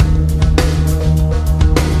listening.